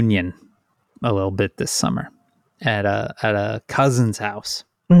reunion a little bit this summer at a cousin's house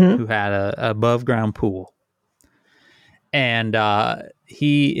who had a above ground pool, and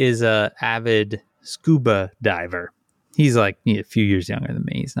he is a avid scuba diver. He's like a few years younger than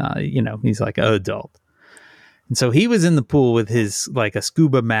me. He's not, he's like an adult. And so he was in the pool with his like a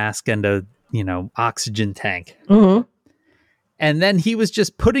scuba mask and a oxygen tank, and then he was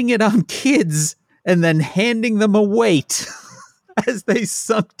just putting it on kids and then handing them a weight as they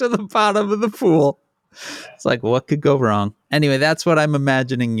sunk to the bottom of the pool. It's like, what could go wrong? Anyway, that's what I'm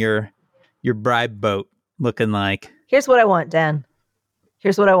imagining your bribe boat looking like. Here's what I want, Dan.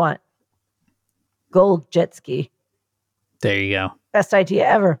 Here's what I want. Gold jet ski. There you go. Best idea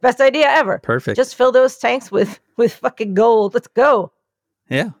ever. Best idea ever. Perfect. Just fill those tanks with fucking gold. Let's go.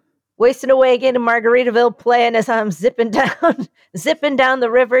 Yeah. Wasting away again in Margaritaville playing as I'm zipping down the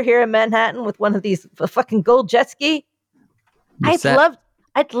river here in Manhattan with one of these fucking gold jet ski.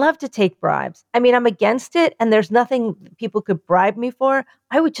 I'd love to take bribes. I mean, I'm against it, and there's nothing people could bribe me for.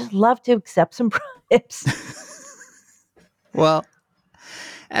 I would just love to accept some bribes. Well,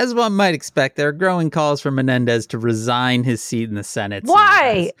 as one might expect, there are growing calls for Menendez to resign his seat in the Senate.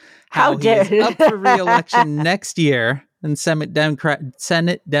 Why? How dare he is up for re-election next year, and Senate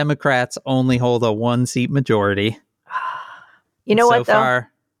Democrats only hold a 1-seat majority. You know what, though?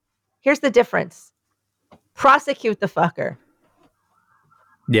 Far, here's the difference. Prosecute the fucker.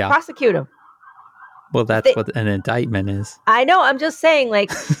 Yeah. Prosecute him. Well, that's what an indictment is. I know. I'm just saying, like,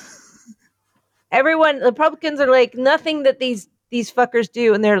 the Republicans are like, nothing that these fuckers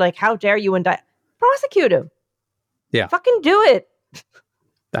do, and they're like, how dare you indict? Prosecute him. Yeah. Fucking do it.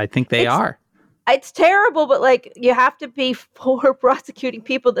 I think they are. It's terrible, but like, you have to be for prosecuting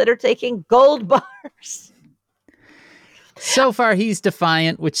people that are taking gold bars. So far, he's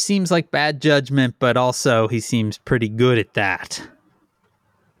defiant, which seems like bad judgment, but also he seems pretty good at that.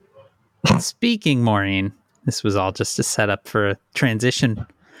 Speaking, Maureen, this was all just a setup for a transition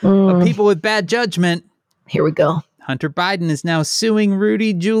of people with bad judgment. Here we go. Hunter Biden is now suing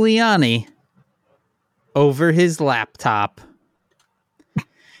Rudy Giuliani over his laptop.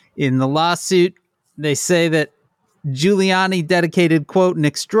 In the lawsuit, they say that Giuliani dedicated, quote, an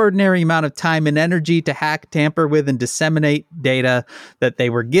extraordinary amount of time and energy to hack, tamper with, and disseminate data that they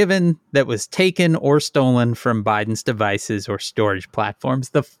were given that was taken or stolen from Biden's devices or storage platforms.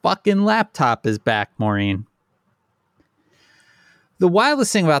 The fucking laptop is back, Maureen. The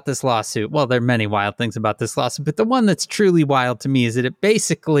wildest thing about this lawsuit, well, there are many wild things about this lawsuit, but the one that's truly wild to me is that it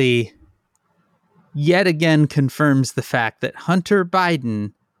basically yet again confirms the fact that Hunter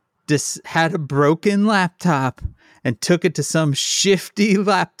Biden had a broken laptop and took it to some shifty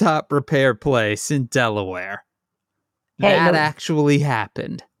laptop repair place in Delaware. That actually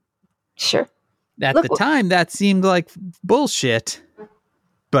happened. Sure. At the time, that seemed like bullshit,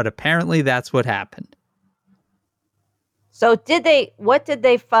 but apparently that's what happened. So what did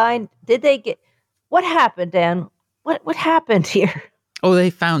they find? What happened, Dan? What happened here? Oh, they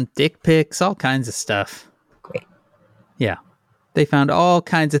found dick pics, all kinds of stuff. Great. Yeah. They found all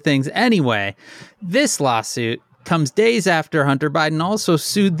kinds of things. Anyway, this lawsuit comes days after Hunter Biden also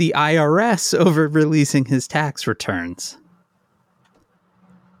sued the IRS over releasing his tax returns.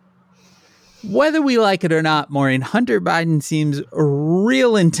 Whether we like it or not, Maureen, Hunter Biden seems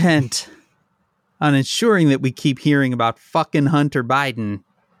real intent on ensuring that we keep hearing about fucking Hunter Biden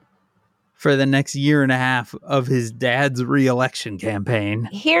for the next year and a half of his dad's re-election campaign.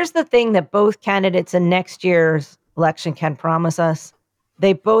 Here's the thing that both candidates in next year's election can promise us.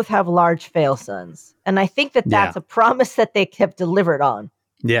 They both have large fail sons. And I think that's a promise that they have delivered on.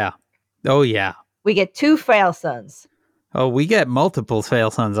 Yeah. Oh, yeah. We get 2 fail sons. Oh, we get multiple fail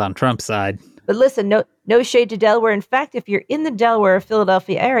sons on Trump's side. But listen, no shade to Delaware. In fact, if you're in the Delaware,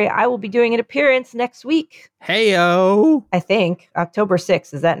 Philadelphia area, I will be doing an appearance next week. Hey-o. I think. October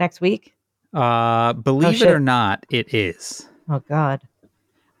 6th. Is that next week? Believe it or not, it is. Oh, God.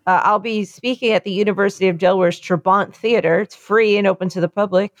 I'll be speaking at the University of Delaware's Trabant Theater. It's free and open to the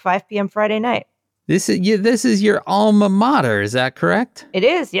public, 5 p.m. Friday night. This is your alma mater, is that correct? It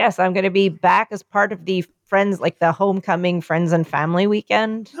is, yes. I'm going to be back as part of the friends, like the homecoming friends and family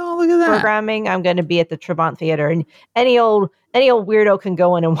weekend. Oh, look at that. Programming. I'm going to be at the Trabant Theater, and any old weirdo can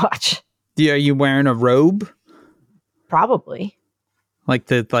go in and watch. Are you wearing a robe? Probably.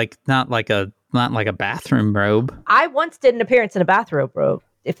 Not like a bathroom robe. I once did an appearance in a bathrobe robe.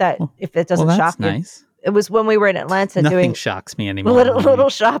 If that doesn't shock you. Nice. It was when we were in Atlanta. Nothing shocks me anymore. Little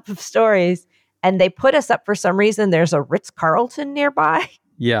shop of stories. And they put us up for some reason. There's a Ritz-Carlton nearby.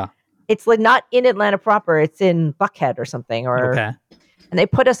 Yeah. It's like not in Atlanta proper. It's in Buckhead or something. Okay. And they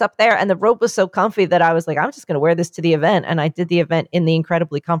put us up there, and the robe was so comfy that I was like, I'm just going to wear this to the event. And I did the event in the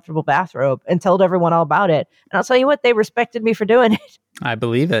incredibly comfortable bathrobe and told everyone all about it. And I'll tell you what, they respected me for doing it. I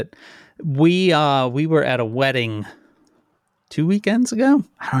believe it. We were at a wedding 2 weekends ago.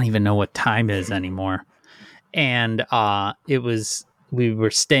 I don't even know what time is anymore. And we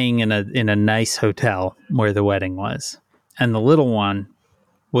were staying in a nice hotel where the wedding was. And the little one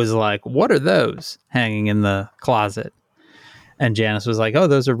was like, what are those hanging in the closet? And Janice was like, oh,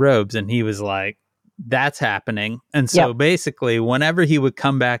 those are robes. And he was like, that's happening. And so basically, whenever he would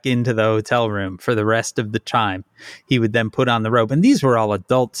come back into the hotel room for the rest of the time, he would then put on the robe. And these were all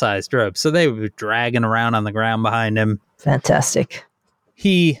adult-sized robes. So they were dragging around on the ground behind him. Fantastic.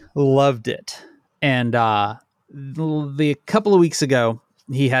 He loved it. And the couple of weeks ago,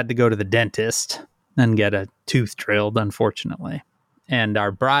 he had to go to the dentist and get a tooth drilled, unfortunately. And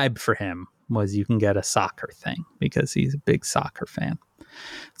our bribe for him was you can get a soccer thing because he's a big soccer fan.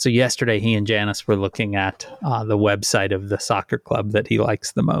 So yesterday, he and Janice were looking at the website of the soccer club that he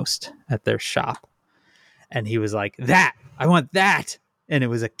likes the most at their shop. And he was like, I want that. And it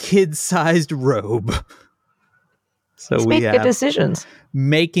was a kid-sized robe. So Let's make good decisions.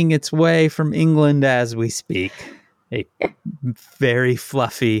 Making its way from England as we speak. A very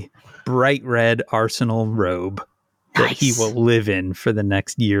fluffy, bright red Arsenal robe that he will live in for the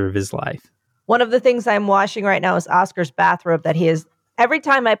next year of his life. One of the things I'm washing right now is Oscar's bathrobe that he is. Every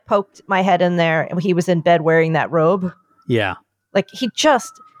time I poked my head in there, he was in bed wearing that robe. Yeah. Like he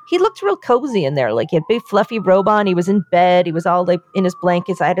looked real cozy in there. Like he had a big fluffy robe on. He was in bed. He was all like in his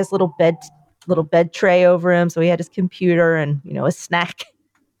blankets. I had his little bed tray over him. So he had his computer and, a snack.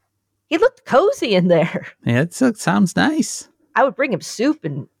 He looked cozy in there. Yeah, it sounds nice. I would bring him soup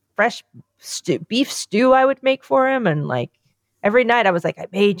and fresh beef stew I would make for him. And like every night I was like, I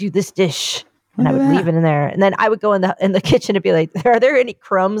made you this dish. And I would leave it in there. And then I would go in the kitchen and be like, are there any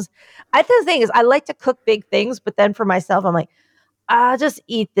crumbs? The thing is, I like to cook big things. But then for myself, I'm like, I'll just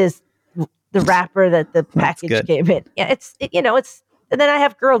eat the wrapper that the package came in. Yeah, it's. And then I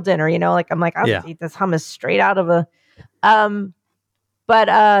have girl dinner, like I'm like, I'll just eat this hummus straight out of a.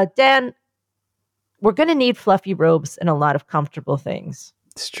 But Dan, we're going to need fluffy robes and a lot of comfortable things.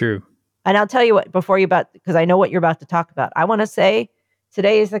 It's true. And I'll tell you what, because I know what you're about to talk about. I want to say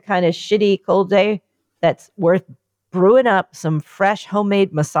today is the kind of shitty cold day that's worth brewing up some fresh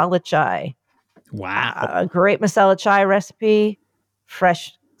homemade masala chai. Wow. A great masala chai recipe,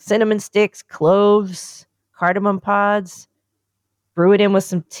 fresh cinnamon sticks, cloves, cardamom pods. Brew it in with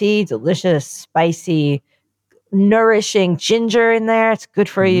some tea, delicious, spicy, nourishing ginger in there. It's good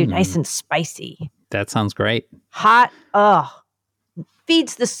for you, nice and spicy. That sounds great. Hot,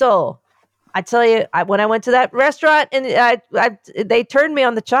 feeds the soul. I tell you, when I went to that restaurant and they turned me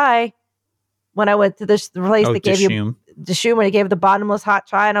on the chai. When I went to the place that gave you Dishoom, when it gave the bottomless hot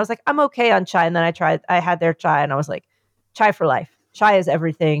chai, and I was like, I'm okay on chai. And then I had their chai, and I was like, chai for life. Chai is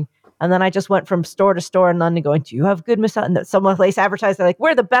everything. And then I just went from store to store in London going, do you have good masala? And some place advertised, they're like,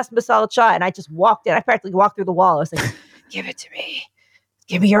 we're the best masala chai. And I just walked in. I practically walked through the wall. I was like, give it to me.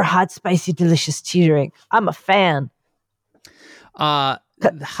 Give me your hot, spicy, delicious tea drink. I'm a fan. Hot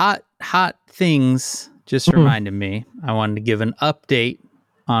things just reminded me. I wanted to give an update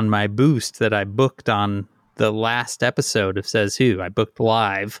on my boost that I booked on the last episode of Says Who. I booked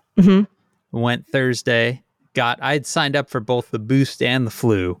live. Went Thursday. I had signed up for both the boost and the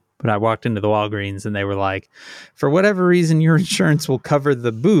flu. But I walked into the Walgreens and they were like, for whatever reason, your insurance will cover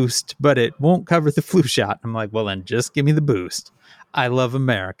the boost, but it won't cover the flu shot. I'm like, well, then just give me the boost. I love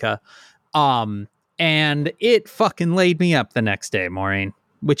America. And it fucking laid me up the next day, Maureen,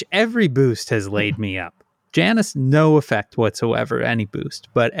 which every boost has laid me up. Janice, no effect whatsoever, any boost,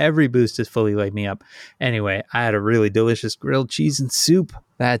 but every boost has fully laid me up. Anyway, I had a really delicious grilled cheese and soup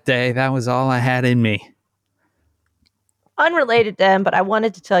that day. That was all I had in me. Unrelated to them, but I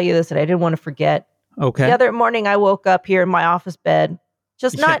wanted to tell you this and I didn't want to forget. Okay. The other morning I woke up here in my office bed,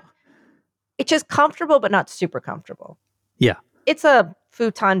 it's just comfortable, but not super comfortable. Yeah. It's a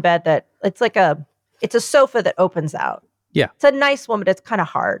futon bed it's a sofa that opens out. Yeah. It's a nice one, but it's kind of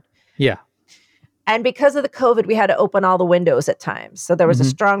hard. Yeah. And because of the COVID, we had to open all the windows at times. So there was a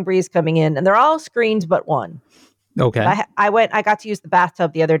strong breeze coming in and they're all screened but one. Okay. I got to use the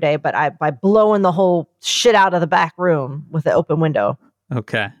bathtub the other day, but by blowing the whole shit out of the back room with the open window.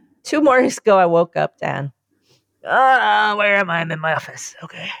 Okay. 2 mornings ago, I woke up, Dan. Where am I? I'm in my office.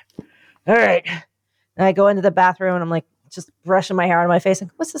 Okay. All right. And I go into the bathroom and I'm like, just brushing my hair out of my face.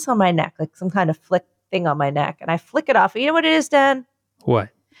 Like, what's this on my neck? Like some kind of flick thing on my neck. And I flick it off. And you know what it is, Dan? What?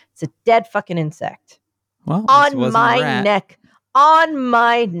 It's a dead fucking insect. Well, on my neck. On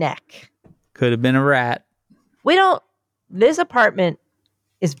my neck. Could have been a rat. This apartment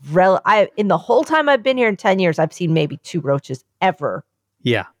is in the whole time I've been here in 10 years, I've seen maybe 2 roaches ever.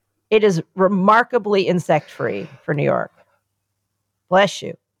 Yeah. It is remarkably insect free for New York. Bless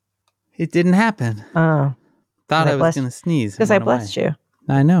you. It didn't happen. Oh. Thought I was going to sneeze. Because I blessed you.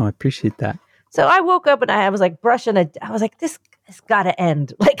 I know. I appreciate that. So I woke up and I was like brushing I was like, this has got to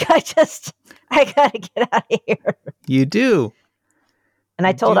end. Like I got to get out of here. You do. And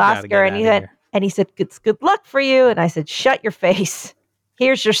I told Oscar and he said, it's good luck for you. And I said, shut your face.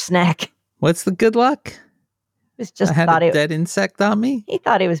 Here's your snack. What's the good luck? It was just I had a dead insect on me. He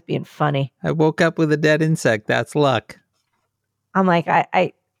thought he was being funny. I woke up with a dead insect. That's luck. I'm like,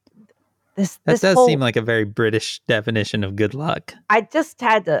 this does seem like a very British definition of good luck. I just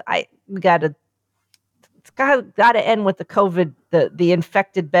had to, it's got to end with the COVID, the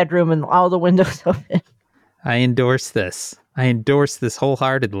infected bedroom and all the windows open. I endorse this.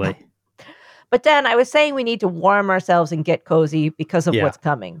 Wholeheartedly. But Dan, I was saying we need to warm ourselves and get cozy because of what's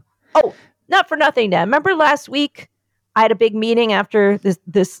coming. Oh, not for nothing, Dan. Remember last week I had a big meeting after this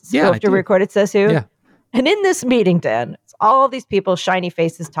recorded Says Who? Yeah. And in this meeting, Dan, it's all these people, shiny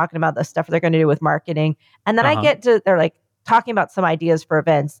faces, talking about the stuff they're going to do with marketing. And then I get to, they're like talking about some ideas for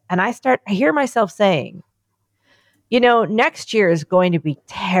events. And I hear myself saying, next year is going to be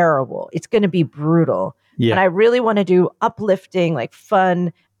terrible. It's going to be brutal. Yeah. And I really want to do uplifting, like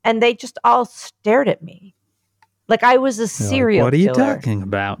fun. And they just all stared at me like I was a serial killer. What are killer. You talking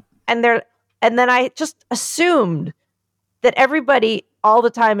about? And then I just assumed that everybody all the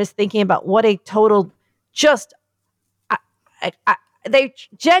time is thinking about what a total they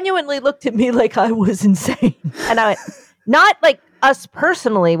genuinely looked at me like I was insane. And I went, not like us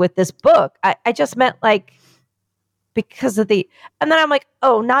personally with this book. I just meant like because of and then I'm like,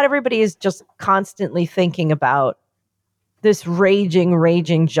 oh, not everybody is just constantly thinking about this raging.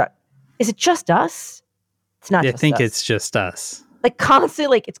 Is it just us? It's not. I think it's just us. Like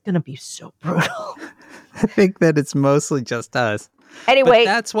constantly, like it's going to be so brutal. I think that it's mostly just us. Anyway,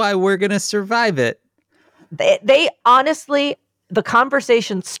 but that's why we're going to survive it. They honestly, the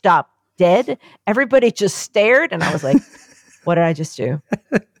conversation stopped dead. Everybody just stared, and I was like, "What did I just do?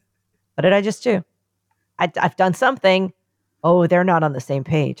 What did I just do? I've done something. oh, they're not on the same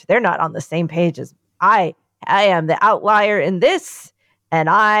page. They're not on the same page as I am the outlier in this, and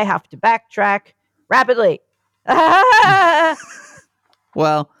I have to backtrack rapidly.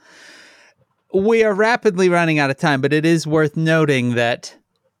 Well, we are rapidly running out of time, but it is worth noting that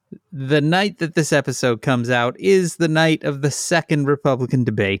the night that this episode comes out is the night of the second Republican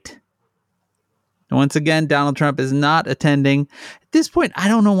debate. Once again, Donald Trump is not attending. At this point, I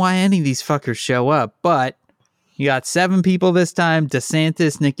don't know why any of these fuckers show up, but you got 7 people this time: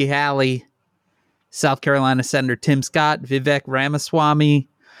 DeSantis, Nikki Haley, South Carolina Senator Tim Scott, Vivek Ramaswamy,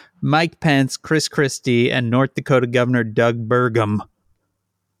 Mike Pence, Chris Christie, and North Dakota Governor Doug Burgum.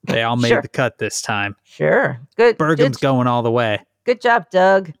 They all made the cut this time. Sure. Good. Burgum's going all the way. Good job,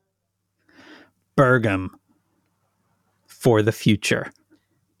 Doug. Burgum for the future.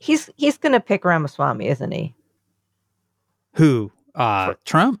 He's going to pick Ramaswamy, isn't he? Who?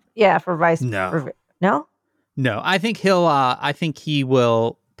 Trump? Yeah, for vice. No. No? No, I think he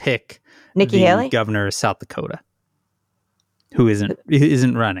will pick Nikki Haley, governor of South Dakota, who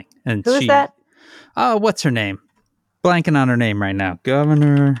isn't running. And who is that? Oh, what's her name? Blanking on her name right now.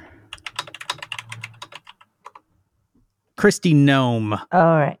 Governor Kristi Noem.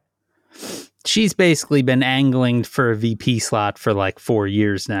 All right. She's basically been angling for a VP slot for like 4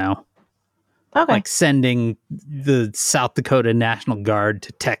 years now. Okay. Like sending the South Dakota National Guard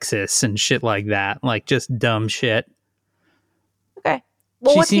to Texas and shit like that. Like just dumb shit. Okay.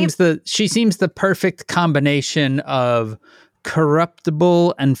 Well, she seems the perfect combination of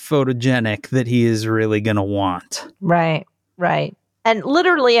corruptible and photogenic that he is really going to want. Right. And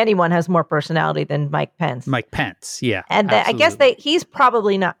literally anyone has more personality than Mike Pence. Mike Pence, yeah. And I guess he's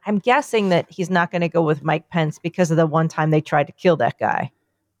probably not. I'm guessing that he's not going to go with Mike Pence because of the one time they tried to kill that guy.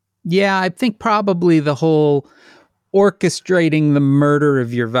 Yeah, I think probably the whole orchestrating the murder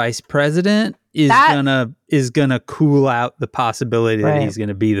of your vice president is gonna cool out the possibility that he's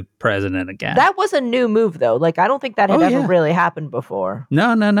gonna be the president again. That was a new move, though. Like, I don't think that had ever really happened before.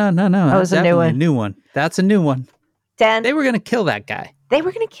 No. That was a new one. That's a new one. Dan, they were gonna kill that guy.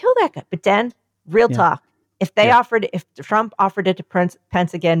 But Dan, real talk. If Trump offered it to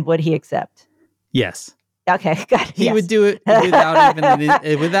Pence again, would he accept? Yes. Okay, good. He would do it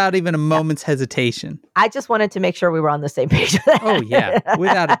without even a moment's hesitation. I just wanted to make sure we were on the same page. Oh yeah,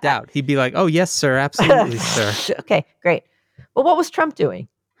 without a doubt. He'd be like, "Oh yes, sir, absolutely, sir." Okay, great. Well, what was Trump doing?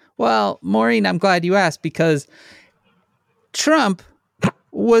 Well, Maureen, I'm glad you asked, because Trump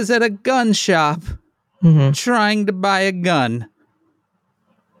was at a gun shop trying to buy a gun.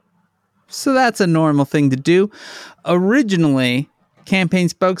 So that's a normal thing to do. Originally, campaign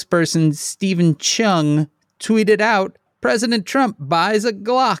spokesperson Stephen Chung tweeted out, "President Trump buys a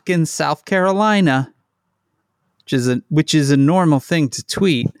Glock in South Carolina," which is a normal thing to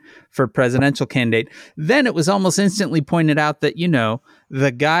tweet for a presidential candidate. Then it was almost instantly pointed out that,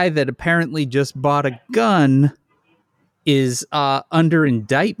 the guy that apparently just bought a gun is under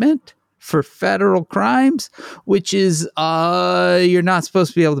indictment for federal crimes, which is you're not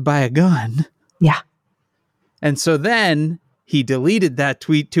supposed to be able to buy a gun. Yeah. And so then he deleted that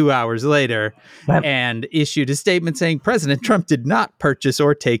tweet 2 hours later and issued a statement saying President Trump did not purchase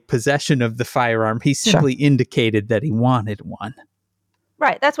or take possession of the firearm. He simply indicated that he wanted one.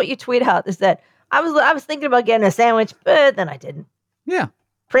 Right. That's what you tweet out, is that I was thinking about getting a sandwich, but then I didn't. Yeah.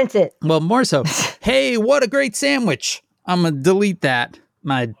 Print it. Well, more so. Hey, what a great sandwich. I'm going to delete that.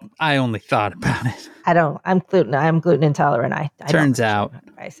 I only thought about it. I'm gluten intolerant. I Turns out.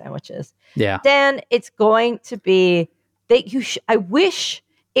 Buy sandwiches. Yeah. Dan, it's going to be I wish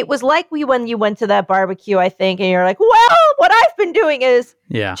it was like when you went to that barbecue, I think, and you're like, well, what I've been doing is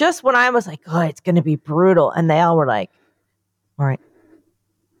just when I was like, oh, it's going to be brutal. And they all were like, all right.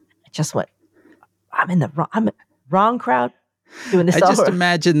 I just went, I'm in the wrong crowd doing this. I just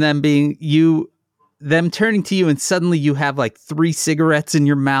imagine them turning to you and suddenly you have like 3 cigarettes in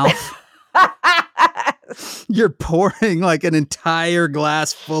your mouth. You're pouring like an entire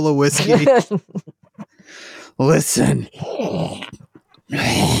glass full of whiskey. Listen,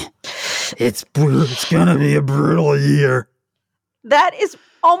 it's gonna be a brutal year. That is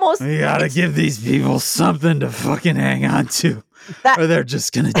almost. We gotta give these people something to fucking hang on to, or they're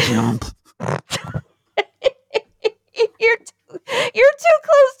just gonna jump. You're too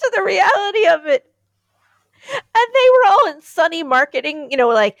close to the reality of it. And they were all in sunny marketing,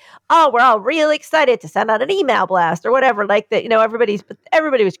 like, oh, we're all really excited to send out an email blast or whatever. Like that,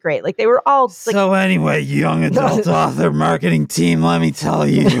 everybody was great. Like they were all. Like, so anyway, young adult author marketing team, let me tell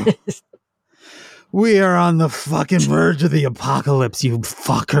you, we are on the fucking verge of the apocalypse, you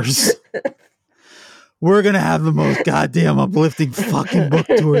fuckers. We're going to have the most goddamn uplifting fucking book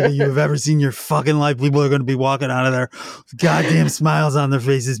tour that you have ever seen in your fucking life. People are going to be walking out of there with goddamn smiles on their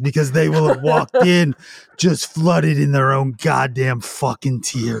faces because they will have walked in just flooded in their own goddamn fucking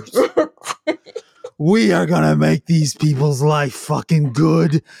tears. We are going to make these people's life fucking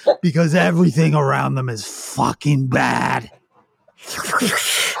good because everything around them is fucking bad.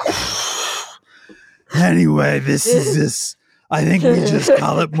 Anyway, this is this. I think we just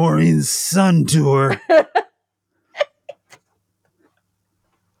call it Maureen's Sun Tour.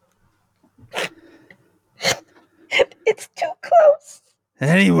 It's too close.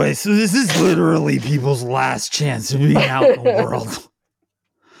 Anyway, so this is literally people's last chance of being out in the world.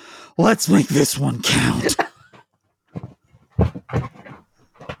 Let's make this one count.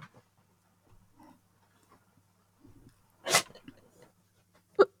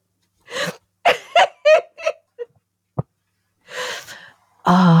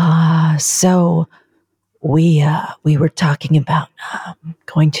 So we were talking about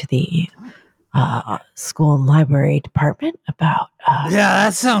going to the school and library department about Yeah,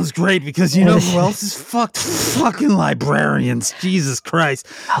 that sounds great because you know who else is fucked? Fucking librarians. Jesus Christ.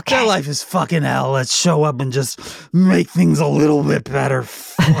 Okay. Their life is fucking hell. Let's show up and just make things a little bit better.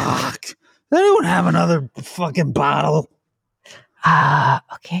 Fuck. Does anyone have another fucking bottle?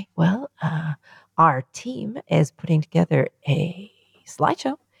 Okay. Well, our team is putting together a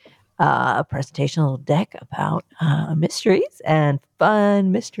slideshow, a presentational deck about mysteries and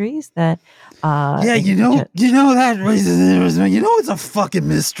fun mysteries that. Yeah, you know that raises you know it's a fucking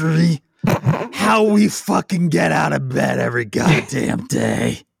mystery how we fucking get out of bed every goddamn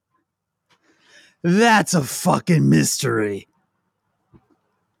day. That's a fucking mystery.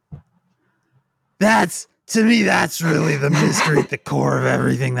 To me, that's really the mystery at the core of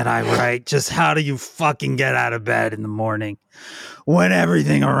everything that I write. Just how do you fucking get out of bed in the morning when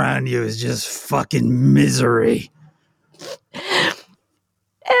everything around you is just fucking misery?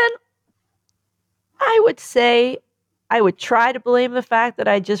 And I would say I would try to blame the fact that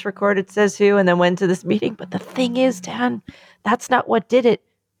I just recorded Says Who and then went to this meeting. But the thing is, Dan, that's not what did it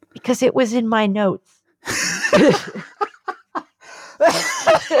because it was in my notes.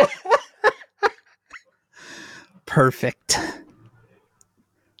 Perfect.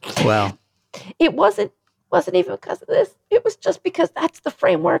 Well, it wasn't even because of this. It was just because that's the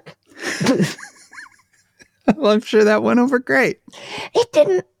framework. well, I'm sure that went over great. It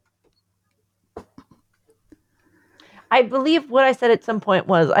didn't. I believe what I said at some point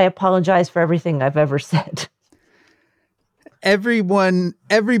was, I apologize for everything I've ever said. Every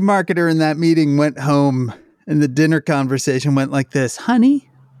marketer in that meeting went home and the dinner conversation went like this. Honey,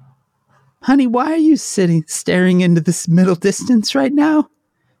 why are you staring into this middle distance right now?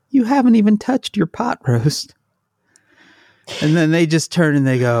 You haven't even touched your pot roast. And then they just turn and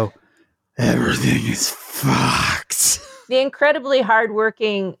they go, everything is fucked. The incredibly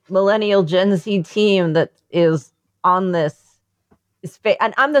hardworking millennial Gen Z team that is on this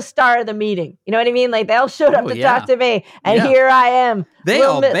and I'm the star of the meeting. You know what I mean? Like they all showed up to talk to me, and here I am. They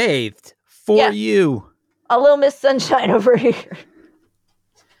all bathed for you. A little Miss Sunshine over here.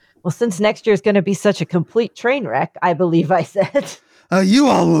 Well, since next year is going to be such a complete train wreck, I believe I said. You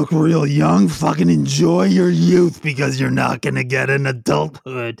all look real young. Fucking enjoy your youth because you're not going to get an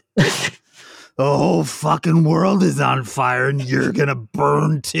adulthood. The whole fucking world is on fire and you're going to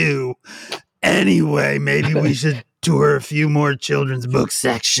burn too. Anyway, maybe we should tour a few more children's book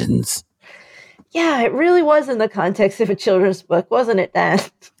sections. Yeah, it really was in the context of a children's book, wasn't it, Dan?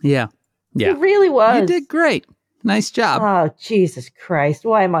 Yeah. It really was. You did great. Nice job. Oh, Jesus Christ.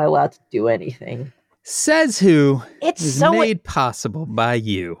 Why am I allowed to do anything? Says Who is so made possible by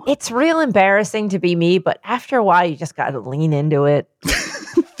you. It's real embarrassing to be me, but after a while, you just got to lean into it.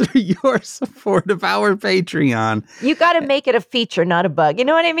 Through your support of our Patreon. You got to make it a feature, not a bug. You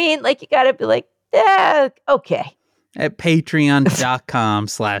know what I mean? Like, you got to be like, yeah, okay. At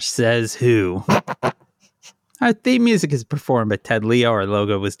patreon.com/says who. Our theme music is performed by Ted Leo. Our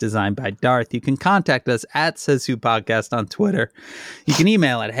logo was designed by Darth. You can contact us at Says Who Podcast on Twitter. You can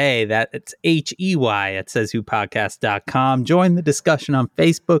email at it's HEY at sayswhopodcast.com. Join the discussion on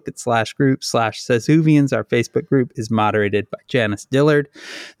Facebook at /group/SaysWhovians. Our Facebook group is moderated by Janice Dillard.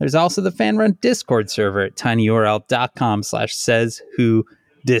 There's also the fan-run Discord server at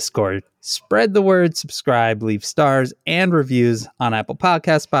tinyurl.com/sayswhodiscord. Spread the word, subscribe, leave stars and reviews on Apple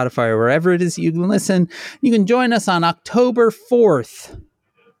Podcasts, Spotify, or wherever it is you can listen. You can join us on October 4th.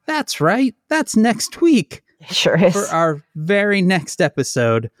 That's right. That's next week. It sure is. For our very next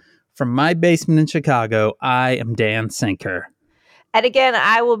episode from my basement in Chicago. I am Dan Sinker. And again,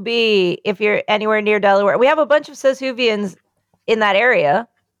 I will be, if you're anywhere near Delaware, we have a bunch of Says Whovians in that area.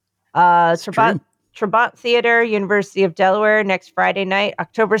 Trabant Theater, University of Delaware, next Friday night,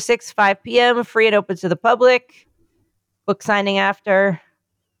 October 6th, 5 p.m. Free and open to the public. Book signing after.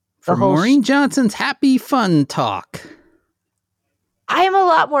 For Maureen Johnson's Happy Fun Talk. I am a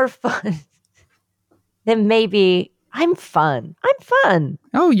lot more fun than maybe. I'm fun.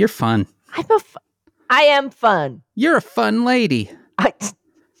 Oh, you're fun. I am fun. You're a fun lady.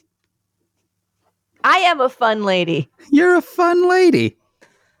 I am a fun lady. You're a fun lady.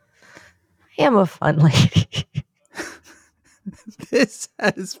 I am a fun lady. This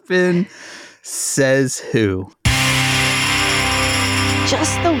has been Says Who.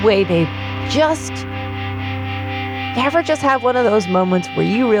 Just the way you ever just have one of those moments where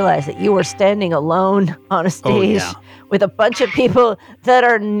you realize that you are standing alone on a stage with a bunch of people that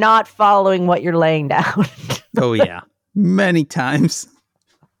are not following what you're laying down? Oh, yeah. Many times.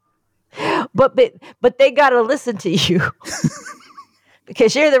 But they got to listen to you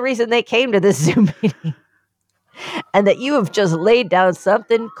because you're the reason they came to this Zoom meeting, and that you have just laid down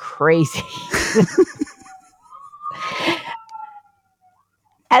something crazy.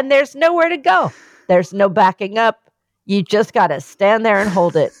 And there's nowhere to go. There's no backing up. You just got to stand there and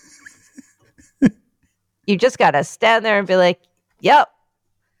hold it. You just got to stand there and be like, yep,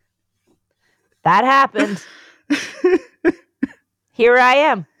 that happened. Here I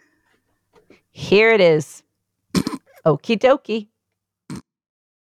am. Here it is. Okie dokie.